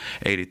something.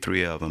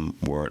 83 of them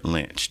were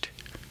lynched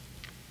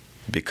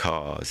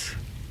because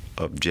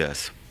of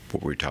just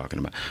what we're talking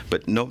about.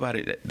 But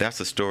nobody, that's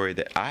a story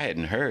that I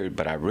hadn't heard,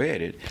 but I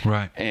read it.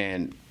 Right.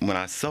 And when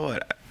I saw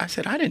it, I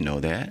said, I didn't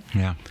know that.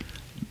 Yeah.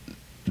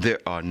 There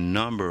are a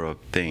number of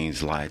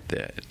things like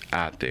that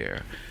out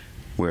there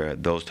where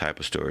those type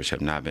of stories have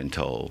not been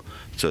told,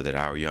 so that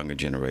our younger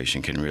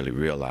generation can really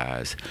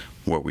realize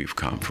where we've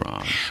come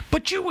from.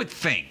 But you would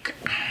think,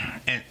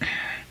 and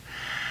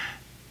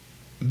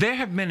there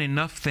have been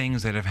enough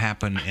things that have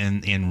happened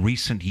in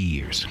recent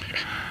years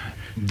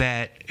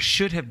that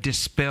should have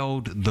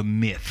dispelled the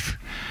myth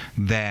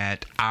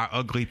that our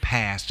ugly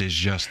past is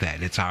just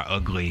that. It's our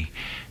ugly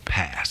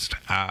past.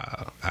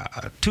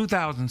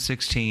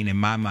 2016, in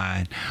my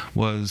mind,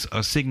 was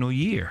a signal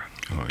year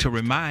to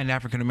remind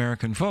African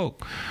American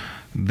folk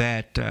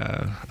that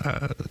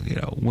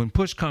when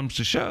push comes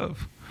to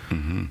shove,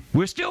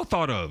 we're still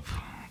thought of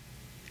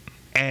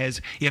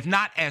as, if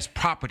not as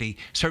property,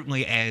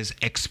 certainly as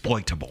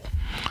exploitable.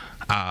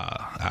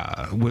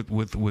 With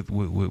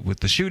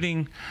the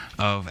shooting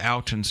of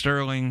Alton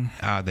Sterling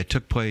that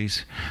took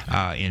place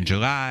in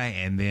July,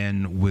 and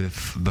then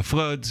with the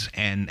floods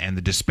and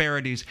the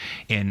disparities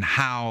in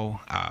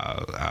how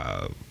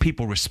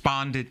people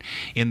responded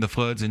in the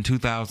floods in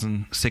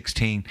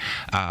 2016,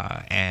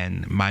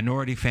 and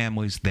minority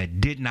families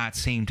that did not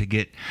seem to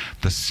get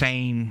the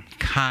same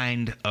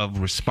kind of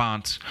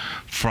response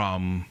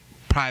from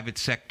private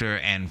sector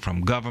and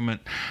from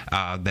government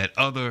that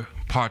other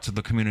parts of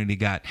the community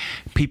got.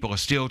 People are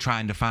still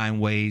trying to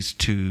find ways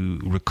to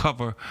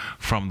recover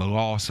from the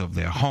loss of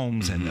their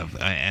homes and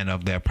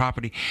of their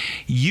property.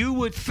 You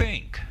would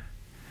think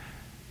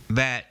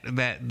that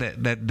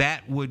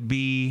would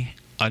be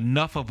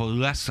enough of a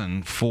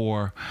lesson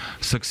for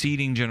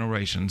succeeding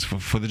generations,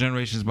 for the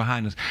generations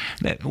behind us,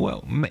 that,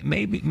 well,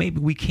 maybe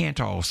we can't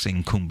all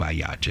sing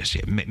Kumbaya just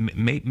yet.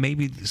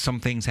 Maybe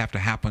some things have to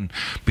happen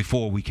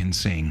before we can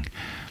sing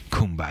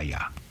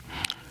Kumbaya.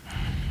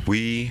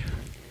 We,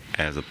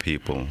 as a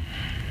people,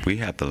 we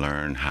have to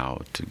learn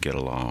how to get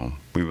along.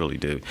 We really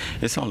do.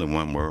 It's only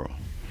one world.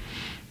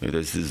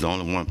 This is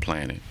only one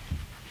planet.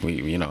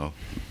 We,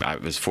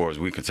 as far as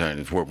we're concerned,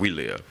 it's where we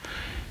live.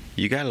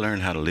 You got to learn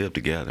how to live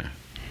together.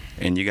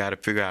 And you got to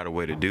figure out a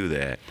way to do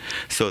that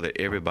so that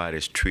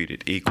everybody's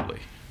treated equally.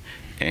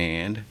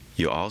 And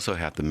you also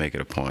have to make it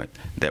a point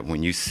that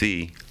when you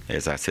see,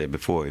 as I said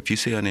before, if you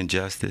see an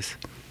injustice,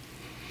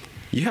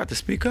 you have to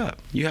speak up.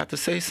 You have to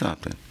say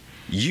something.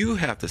 You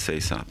have to say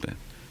something.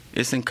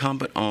 It's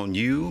incumbent on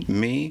you,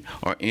 me,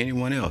 or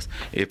anyone else.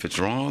 If it's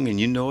wrong and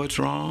you know it's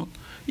wrong,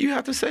 you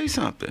have to say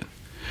something.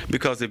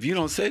 Because if you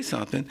don't say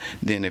something,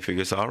 then they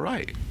figure it's all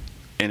right.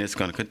 And it's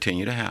going to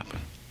continue to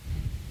happen.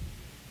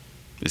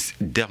 It's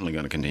definitely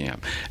going to continue.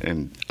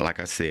 And like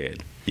I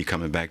said, you're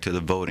coming back to the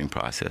voting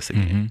process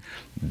again.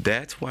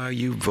 That's why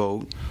you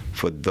vote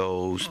for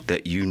those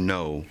that you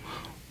know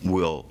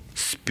will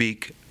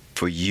speak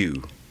for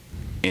you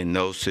in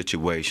those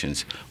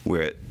situations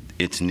where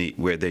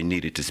where they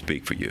needed to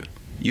speak for you.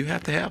 You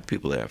have to have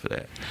people there for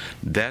that.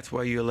 That's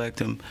why you elect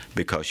them,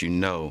 because you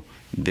know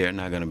they're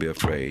not going to be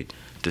afraid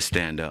to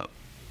stand up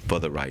for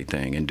the right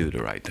thing and do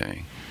the right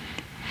thing.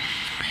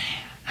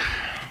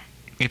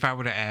 If I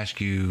were to ask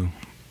you,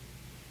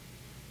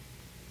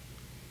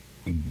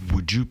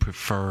 would you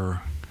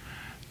prefer,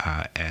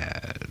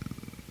 at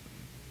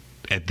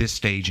this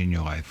stage in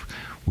your life,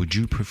 would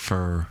you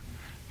prefer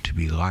to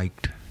be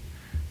liked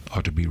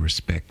or to be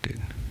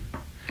respected?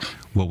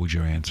 What would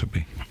your answer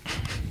be?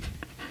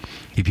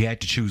 If you had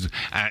to choose,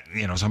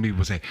 some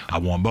people say, I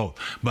want both.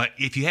 But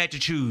if you had to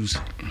choose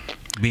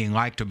being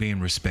liked or being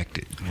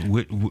respected,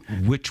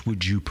 which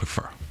would you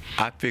prefer?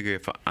 I figure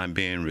if I'm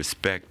being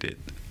respected,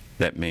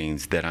 that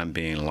means that I'm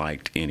being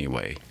liked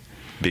anyway,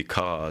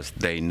 because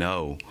they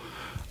know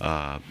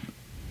that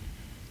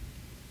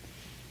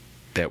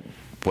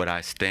what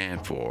I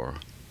stand for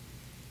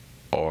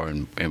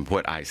and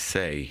what I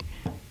say,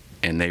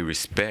 and they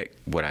respect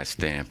what I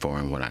stand for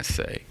and what I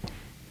say,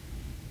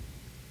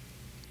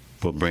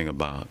 will bring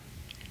about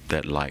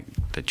that like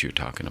that you're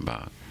talking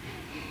about.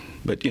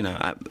 But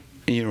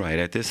you're right.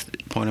 At this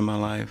point in my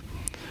life,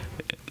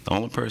 the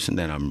only person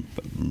that I'm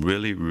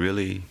really,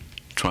 really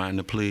trying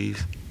to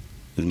please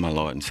is my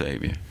Lord and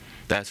Savior.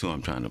 That's who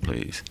I'm trying to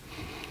please.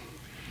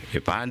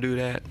 If I do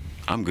that,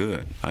 I'm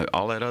good.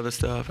 All that other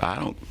stuff, I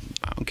don't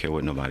care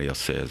what nobody else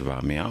says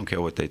about me. I don't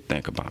care what they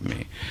think about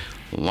me.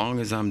 As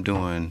long as I'm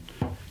doing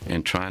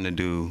and trying to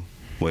do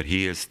what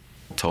He has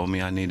told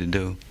me I need to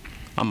do,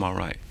 I'm all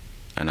right.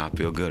 And I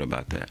feel good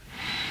about that.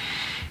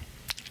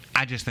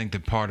 I just think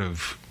that part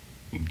of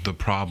the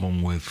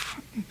problem with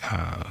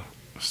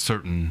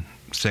certain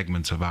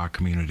segments of our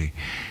community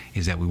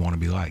is that we want to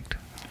be liked,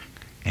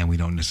 and we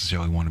don't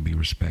necessarily want to be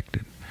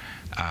respected.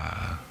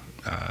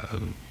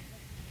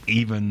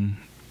 Even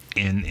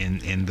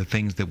in the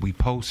things that we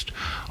post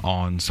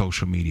on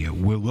social media,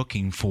 we're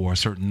looking for a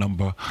certain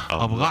number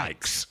of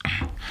likes.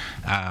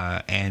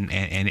 And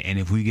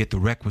if we get the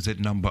requisite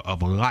number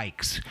of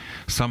likes,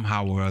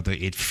 somehow or other,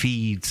 it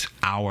feeds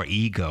our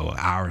ego,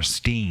 our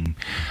esteem,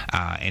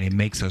 and it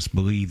makes us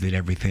believe that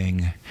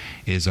everything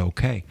is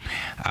okay.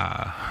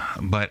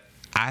 But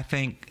I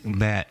think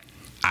that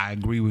I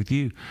agree with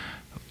you.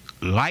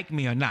 Like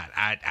me or not,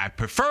 I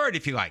prefer it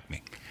if you like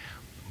me,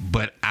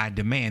 but I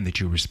demand that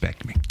you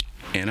respect me.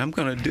 And I'm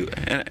going to do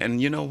it. And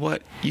you know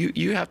what?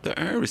 You have to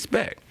earn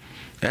respect.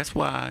 That's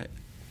why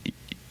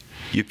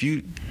if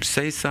you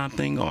say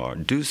something or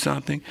do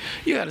something,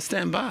 you got to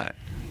stand by it,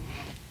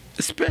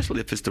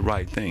 especially if it's the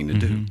right thing to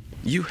do.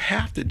 You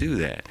have to do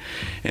that.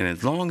 And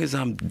as long as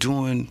I'm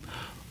doing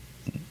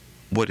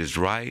what is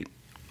right,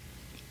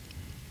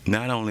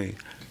 not only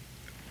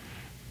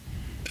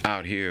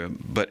out here,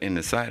 but in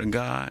the sight of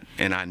God,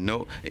 and I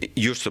know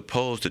you're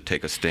supposed to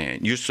take a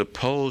stand. You're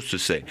supposed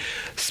to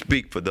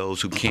speak for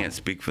those who can't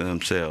speak for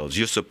themselves.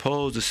 You're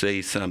supposed to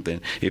say something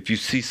if you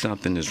see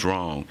something that's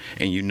wrong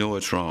and you know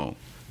it's wrong.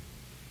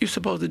 You're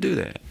supposed to do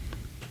that.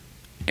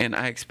 And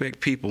I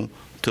expect people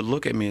to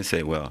look at me and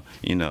say, well,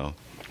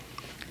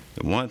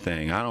 one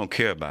thing, I don't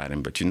care about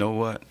him, but you know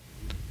what?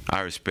 I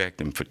respect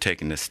him for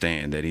taking the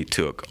stand that he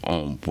took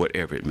on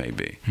whatever it may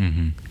be.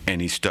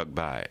 And he stuck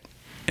by it.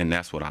 And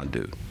that's what I'll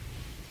do.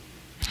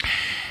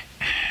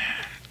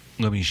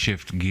 Let me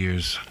shift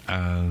gears.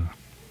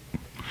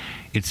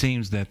 It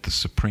seems that the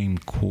Supreme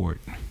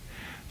Court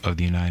of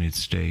the United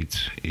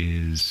States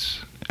is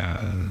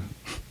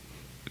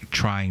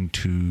trying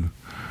to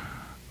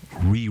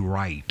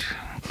rewrite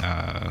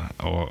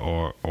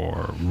or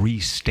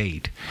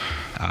restate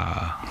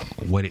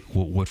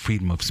what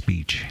freedom of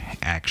speech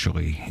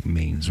actually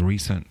means.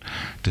 Recent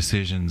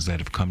decisions that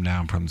have come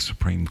down from the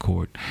Supreme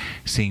Court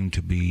seem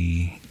to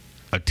be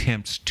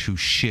attempts to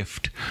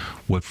shift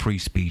what free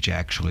speech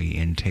actually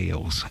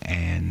entails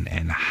and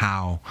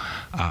how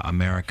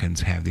Americans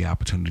have the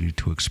opportunity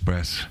to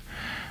express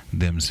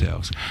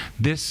themselves.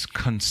 This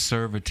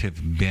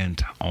conservative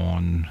bent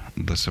on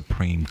the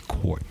Supreme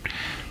Court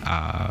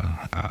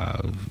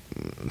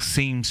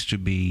seems to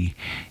be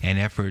an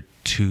effort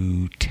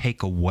to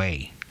take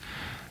away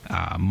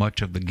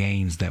much of the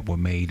gains that were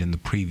made in the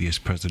previous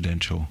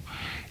presidential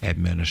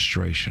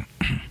administration.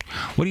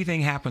 What do you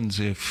think happens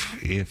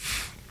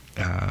if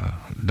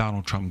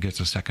Donald Trump gets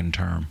a second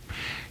term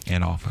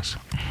in office?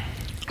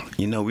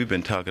 We've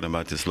been talking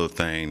about this little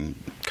thing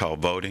called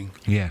voting.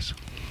 Yes.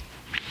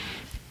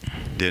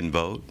 Didn't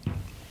vote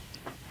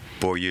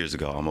 4 years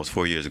ago, almost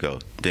 4 years ago.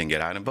 Didn't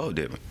get out and vote,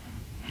 did we?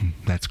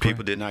 That's correct.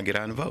 People did not get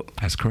out and vote.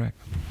 That's correct.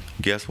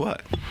 Guess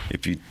what?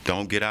 If you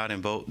don't get out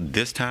and vote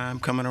this time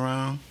coming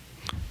around,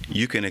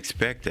 you can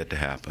expect that to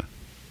happen.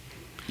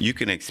 You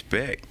can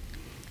expect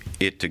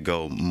it to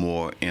go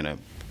more in a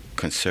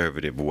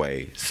conservative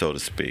way, so to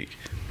speak.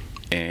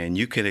 And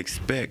you can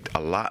expect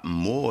a lot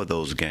more of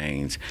those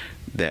gains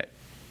that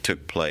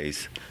took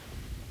place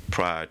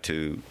prior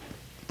to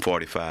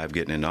 45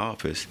 getting in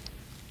office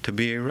to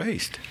be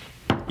erased.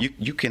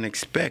 You can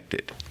expect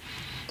it.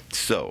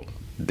 So,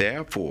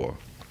 therefore,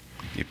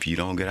 if you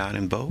don't get out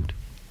and vote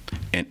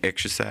and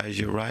exercise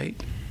your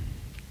right,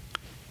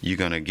 you're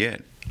going to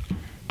get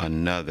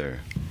another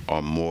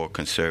or more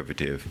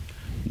conservative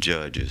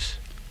judges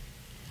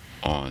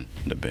on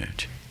the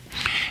bench.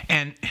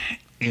 And,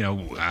 you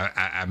know,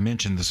 I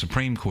mentioned the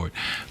Supreme Court,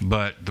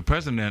 but the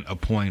president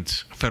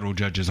appoints federal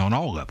judges on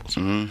all levels,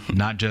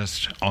 not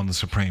just on the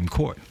Supreme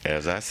Court.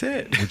 As I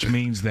said. Which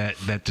means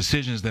that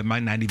decisions that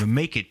might not even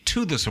make it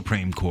to the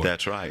Supreme Court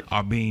That's right.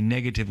 are being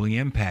negatively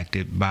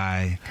impacted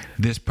by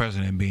this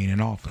president being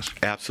in office.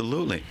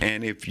 Absolutely.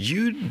 And if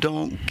you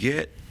don't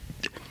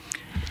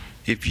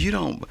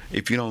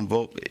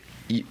vote,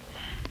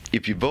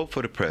 if you vote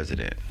for the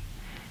president,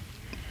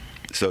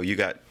 so you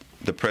got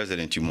the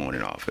president you want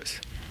in office.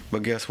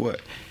 But guess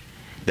what?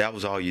 That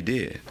was all you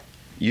did.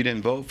 You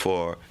didn't vote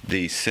for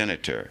the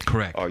senator.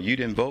 Correct. Or you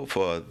didn't vote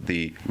for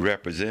the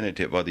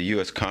representative or the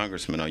U.S.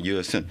 congressman or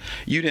U.S. senator.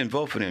 You didn't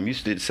vote for them. You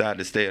decided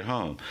to stay at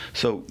home.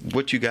 So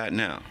what you got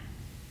now?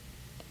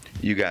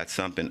 You got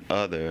something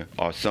other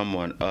or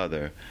someone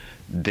other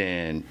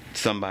than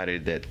somebody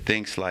that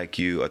thinks like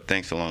you or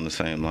thinks along the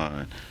same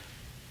line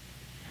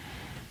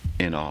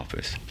in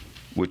office,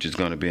 which is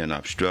going to be an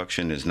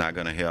obstruction. It's not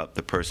going to help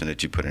the person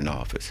that you put in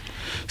office.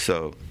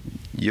 So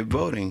your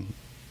voting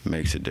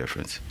makes a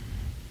difference.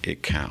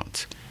 It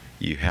counts.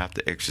 You have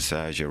to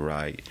exercise your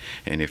right.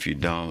 And if you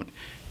don't,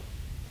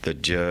 the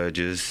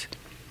judges,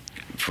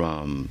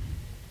 from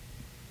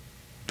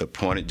the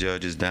appointed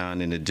judges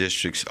down in the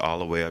districts all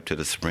the way up to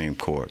the Supreme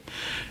Court,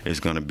 is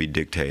going to be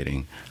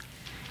dictating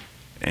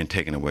and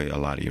taking away a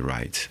lot of your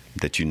rights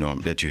that you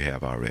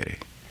have already.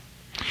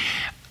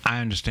 I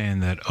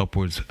understand that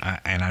upwards,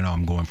 and I know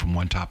I'm going from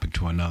one topic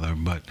to another,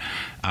 but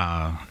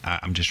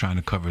I'm just trying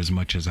to cover as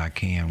much as I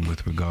can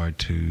with regard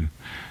to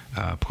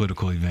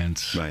political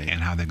events right.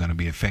 and how they're going to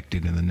be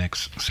affected in the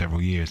next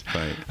several years.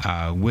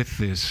 Right. With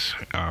this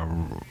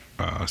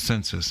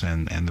census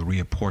and the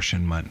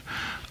reapportionment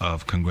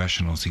of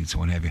congressional seats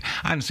and what have you,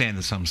 I understand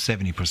that some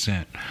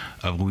 70%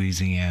 of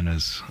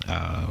Louisiana's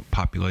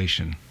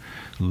population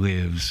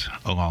lives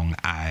along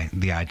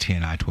the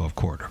I-10, I-12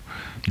 corridor,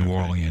 New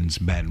Orleans,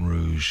 Baton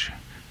Rouge,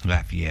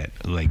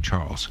 Lafayette, Lake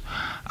Charles,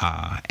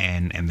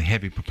 and the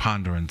heavy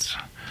preponderance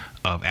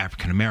of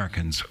African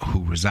Americans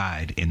who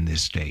reside in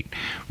this state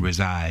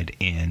reside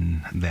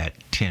in that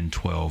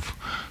 10-12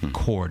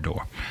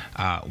 corridor,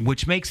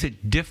 which makes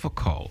it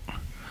difficult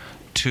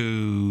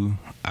to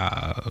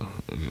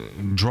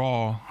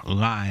draw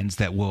lines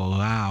that will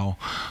allow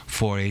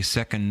for a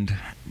second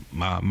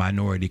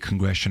minority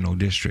congressional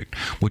district,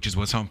 which is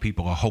what some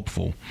people are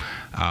hopeful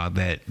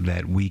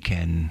that we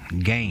can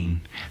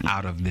gain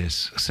out of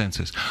this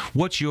census.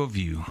 What's your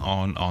view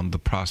on the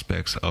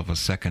prospects of a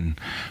second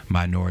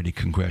minority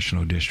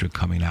congressional district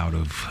coming out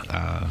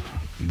of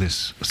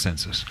this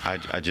census?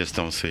 I just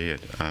don't see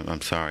it.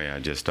 I'm sorry, I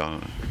just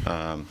don't.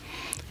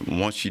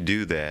 Once you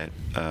do that,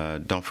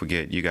 don't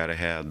forget you got to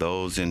have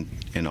those in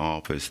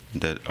office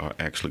that are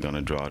actually going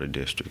to draw the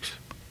districts,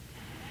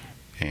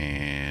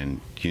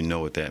 and you know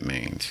what that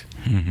means.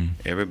 Mm-hmm.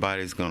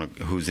 Everybody's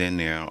who's in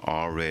there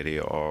already,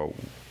 or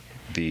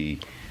the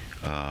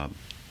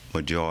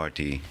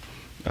majority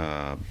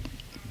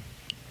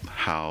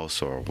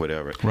house or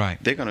whatever. Right.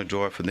 They're going to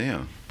draw it for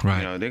them. Right.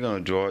 You know, they're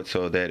going to draw it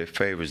so that it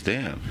favors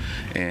them,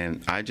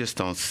 and I just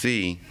don't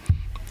see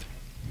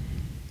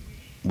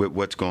with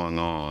what's going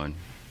on.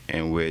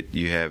 And with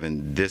you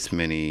having this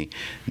many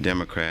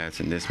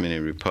Democrats and this many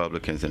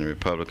Republicans and the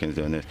Republicans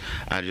doing this,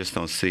 I just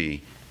don't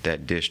see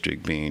that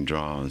district being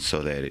drawn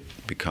so that it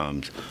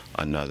becomes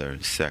another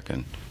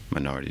second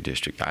minority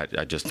district.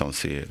 I just don't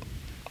see it.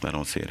 I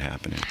don't see it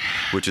happening,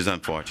 which is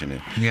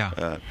unfortunate.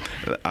 Yeah.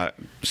 I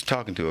was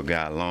talking to a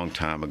guy a long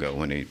time ago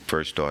when they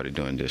first started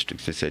doing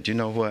districts. They said, you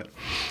know what?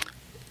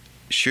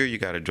 Sure, you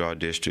got to draw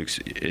districts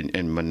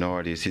in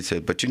minorities. He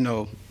said, but you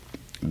know,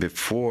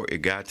 before it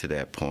got to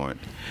that point,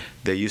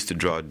 they used to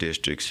draw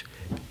districts,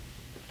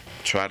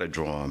 try to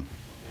draw them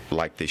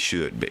like they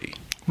should be.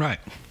 Right.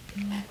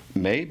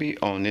 Maybe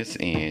on this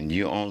end,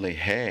 you only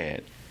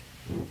had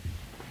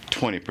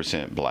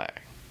 20%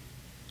 black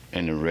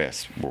and the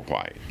rest were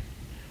white.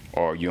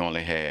 Or you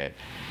only had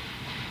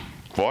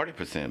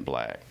 40%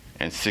 black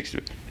and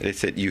 60%. They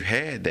said you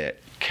had that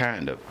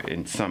kind of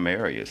in some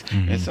areas.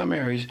 Mm-hmm. In some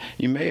areas,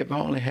 you may have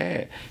only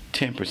had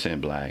 10%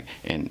 black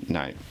and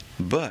 90%.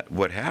 But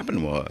what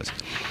happened was,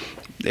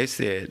 they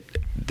said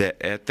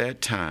that at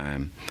that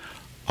time,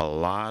 a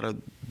lot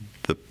of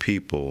the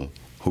people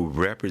who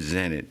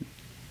represented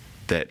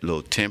that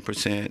little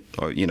 10%,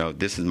 or, you know,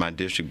 this is my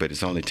district, but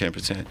it's only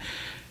 10%,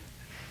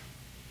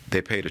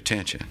 they paid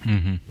attention.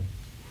 Mm-hmm.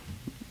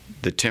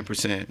 The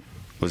 10%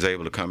 was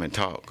able to come and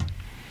talk.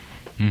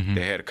 Mm-hmm.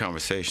 They had a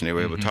conversation. They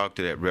were able to talk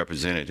to that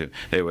representative.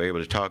 They were able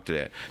to talk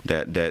to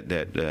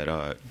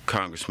that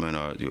congressman.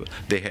 Or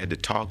they had to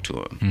talk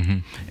to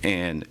him,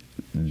 and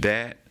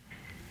that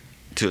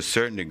to a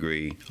certain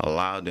degree,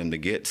 allowed them to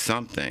get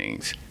some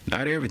things,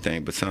 not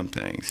everything, but some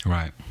things.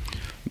 Right.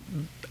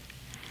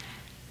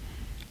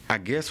 I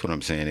guess what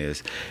I'm saying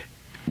is,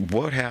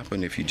 what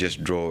happened if you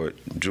just drew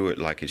it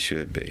like it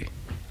should be?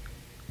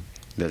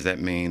 Does that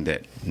mean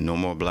that no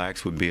more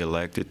blacks would be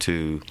elected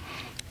to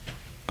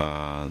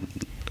our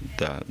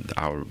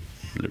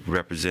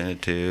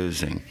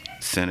representatives and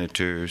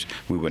senators?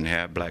 We wouldn't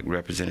have black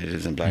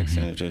representatives and black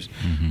senators.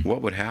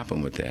 What would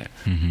happen with that?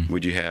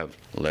 Would you have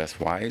less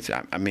whites?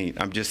 I mean,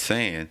 I'm just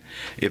saying,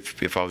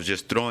 if I was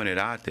just throwing it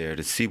out there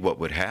to see what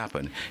would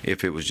happen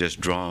if it was just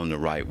drawn the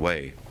right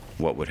way,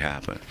 what would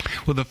happen?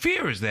 Well, the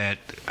fear is that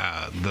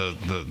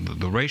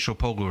the racial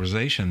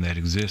polarization that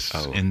exists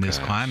in this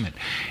climate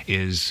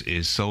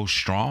is so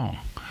strong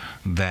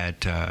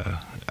that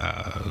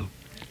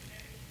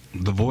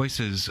the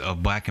voices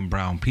of black and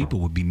brown people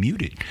would be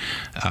muted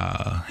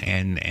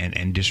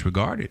and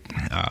disregarded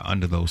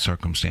under those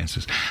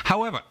circumstances.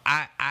 However,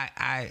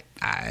 I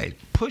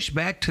push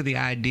back to the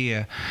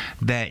idea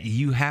that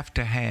you have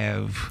to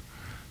have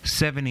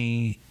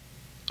 70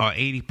 or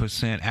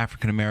 80%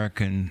 African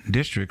American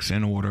districts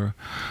in order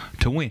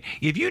to win.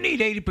 If you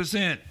need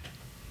 80%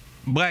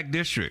 black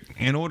district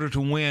in order to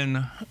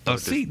win a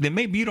seat, then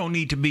maybe you don't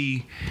need to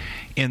be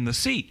in the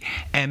seat.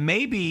 And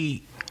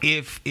maybe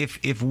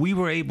if we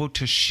were able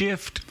to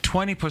shift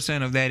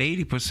 20% of that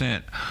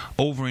 80%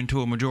 over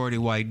into a majority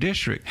white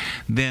district,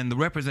 then the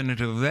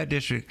representative of that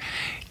district,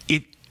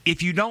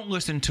 if you don't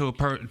listen to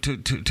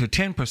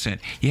 10%,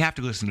 you have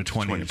to listen to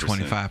 20 to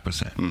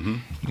 25%.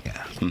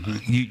 Yeah.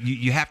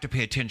 You have to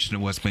pay attention to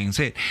what's being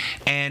said,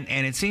 and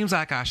it seems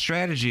like our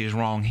strategy is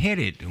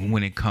wrong-headed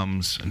when it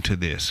comes to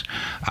this.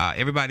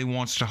 Everybody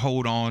wants to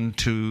hold on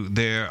to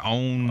their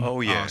own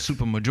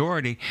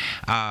supermajority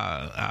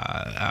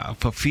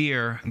for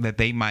fear that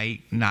they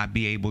might not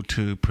be able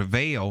to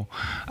prevail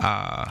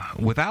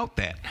without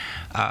that.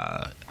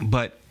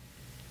 But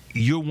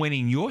you're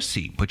winning your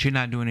seat, but you're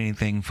not doing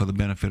anything for the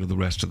benefit of the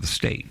rest of the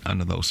state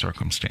under those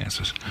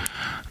circumstances.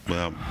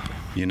 Well,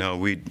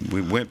 we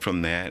went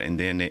from that, and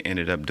then they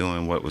ended up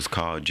doing what was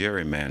called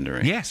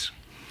gerrymandering. Yes.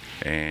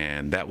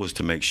 And that was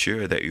to make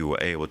sure that you were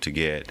able to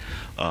get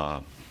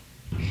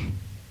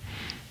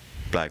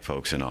black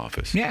folks in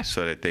office. Yes.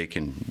 So that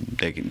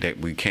that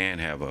we can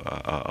have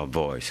a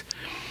voice.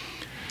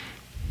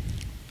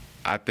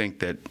 I think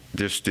that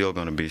there's still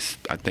going to be.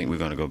 I think we're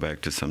going to go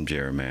back to some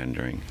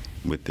gerrymandering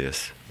with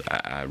this.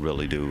 I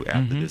really do,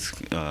 after this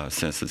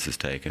census is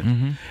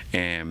taken.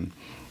 And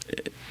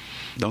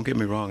don't get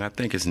me wrong, I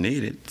think it's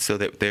needed so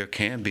that there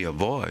can be a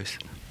voice,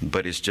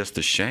 but it's just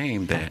a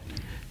shame that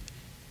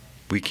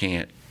we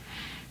can't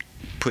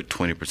put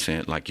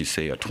 20%, like you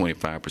say, or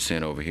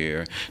 25% over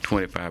here,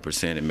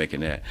 25% and making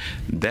that.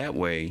 That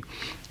way,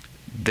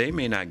 they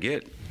may not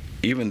get,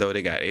 even though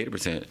they got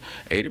 80%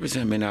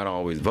 may not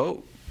always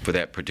vote for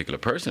that particular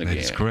person again.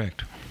 That's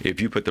correct.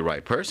 If you put the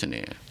right person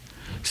in.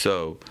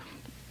 So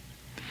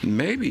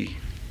maybe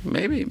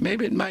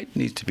it might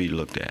need to be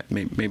looked at,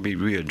 maybe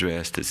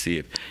readdressed to see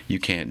if you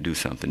can't do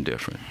something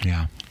different.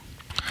 Yeah.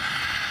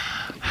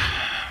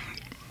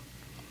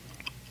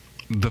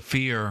 The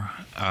fear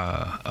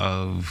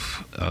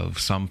of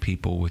some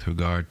people with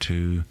regard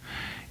to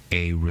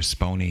a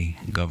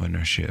Rispone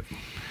governorship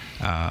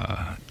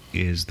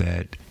is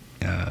that,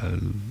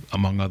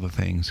 among other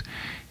things,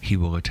 he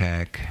will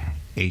attack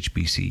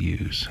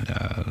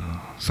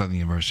HBCUs, Southern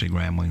University,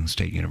 Grambling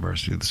State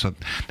University,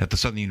 that the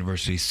Southern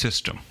University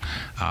system,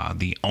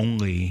 the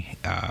only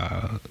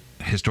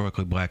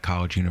historically black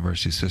college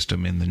university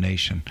system in the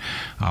nation,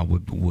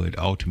 would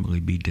ultimately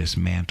be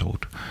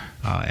dismantled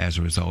as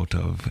a result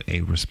of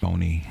a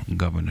Rispone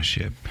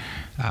governorship.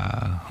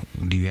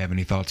 Do you have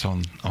any thoughts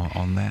on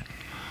that?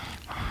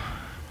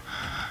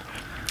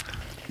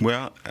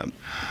 Well,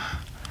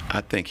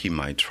 I think he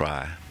might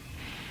try.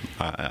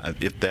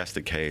 If that's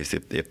the case,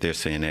 if they're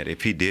saying that,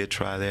 if he did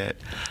try that,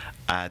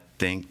 I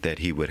think that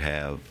he would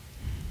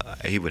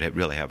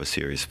really have a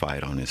serious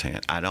fight on his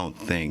hand. I don't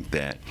think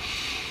that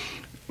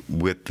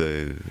with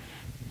the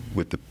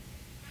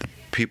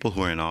people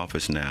who are in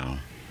office now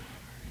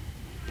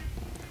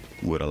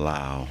would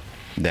allow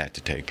that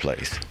to take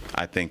place.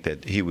 I think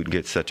that he would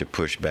get such a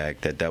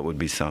pushback that would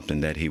be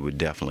something that he would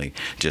definitely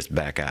just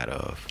back out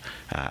of.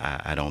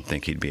 I don't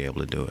think he'd be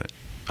able to do it.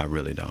 I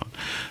really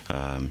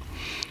don't.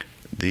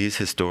 These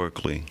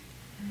historically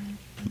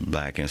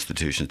black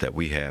institutions that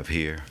we have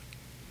here,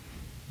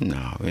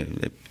 no.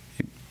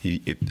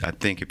 I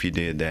think if you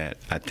did that,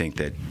 I think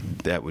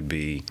that would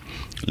be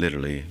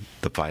literally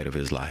the fight of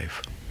his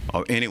life,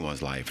 or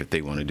anyone's life, if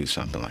they want to do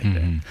something like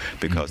that.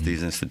 Because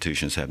these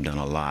institutions have done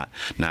a lot,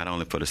 not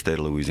only for the state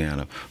of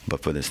Louisiana,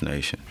 but for this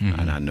nation,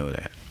 and I know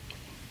that.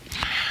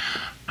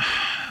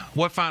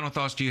 What final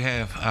thoughts do you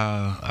have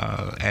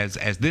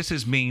as this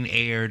is being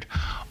aired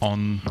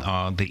on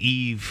the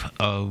eve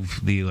of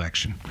the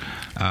election?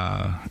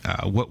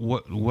 What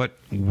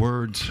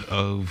words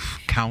of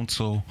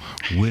counsel,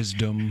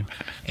 wisdom,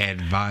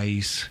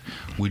 advice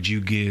would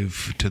you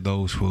give to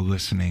those who are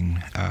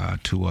listening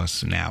to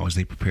us now as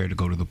they prepare to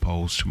go to the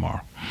polls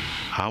tomorrow?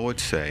 I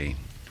would say,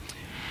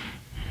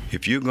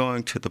 if you're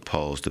going to the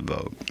polls to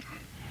vote,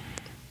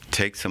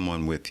 take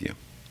someone with you.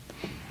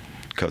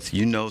 Because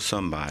you know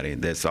somebody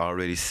that's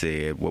already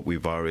said what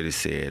we've already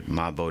said,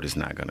 my vote is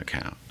not going to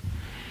count.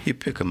 You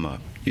pick them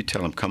up. You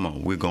tell them, come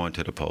on, we're going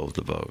to the polls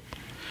to vote.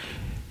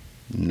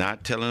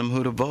 Not telling them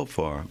who to vote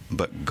for,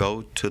 but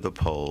go to the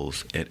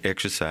polls and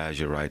exercise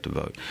your right to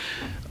vote.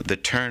 The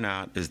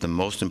turnout is the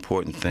most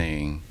important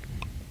thing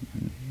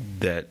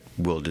that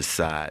will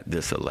decide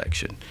this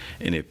election.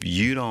 And if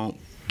you don't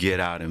get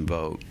out and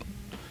vote,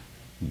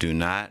 do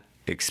not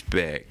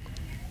expect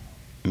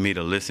me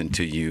to listen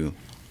to you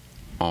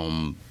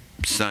on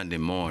Sunday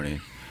morning.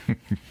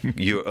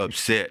 You're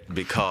upset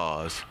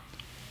because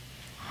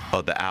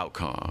of the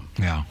outcome.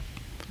 Yeah.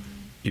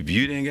 If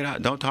you didn't get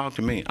out, don't talk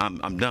to me.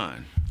 I'm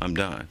done. I'm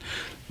done.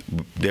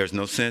 There's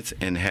no sense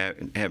in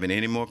having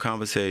any more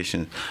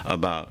conversations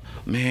about,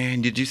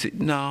 man, did you see?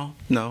 No.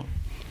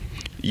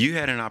 You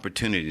had an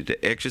opportunity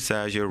to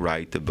exercise your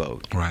right to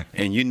vote. Right.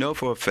 And you know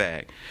for a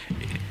fact,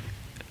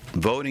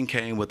 voting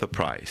came with a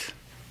price,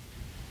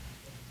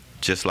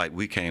 just like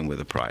we came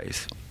with a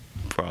price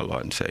for our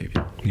Lord and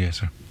Savior.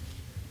 Yes, sir.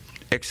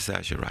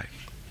 Exercise your right.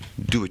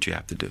 Do what you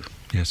have to do.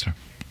 Yes, sir.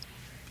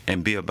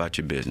 And be about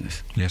your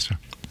business. Yes, sir.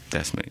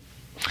 That's me.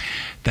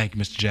 Thank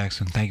you, Mr.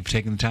 Jackson. Thank you for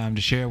taking the time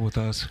to share with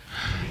us.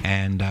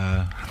 And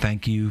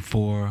thank you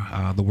for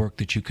the work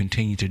that you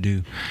continue to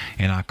do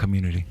in our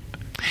community.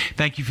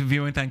 Thank you for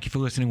viewing. Thank you for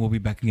listening. We'll be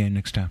back again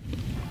next time.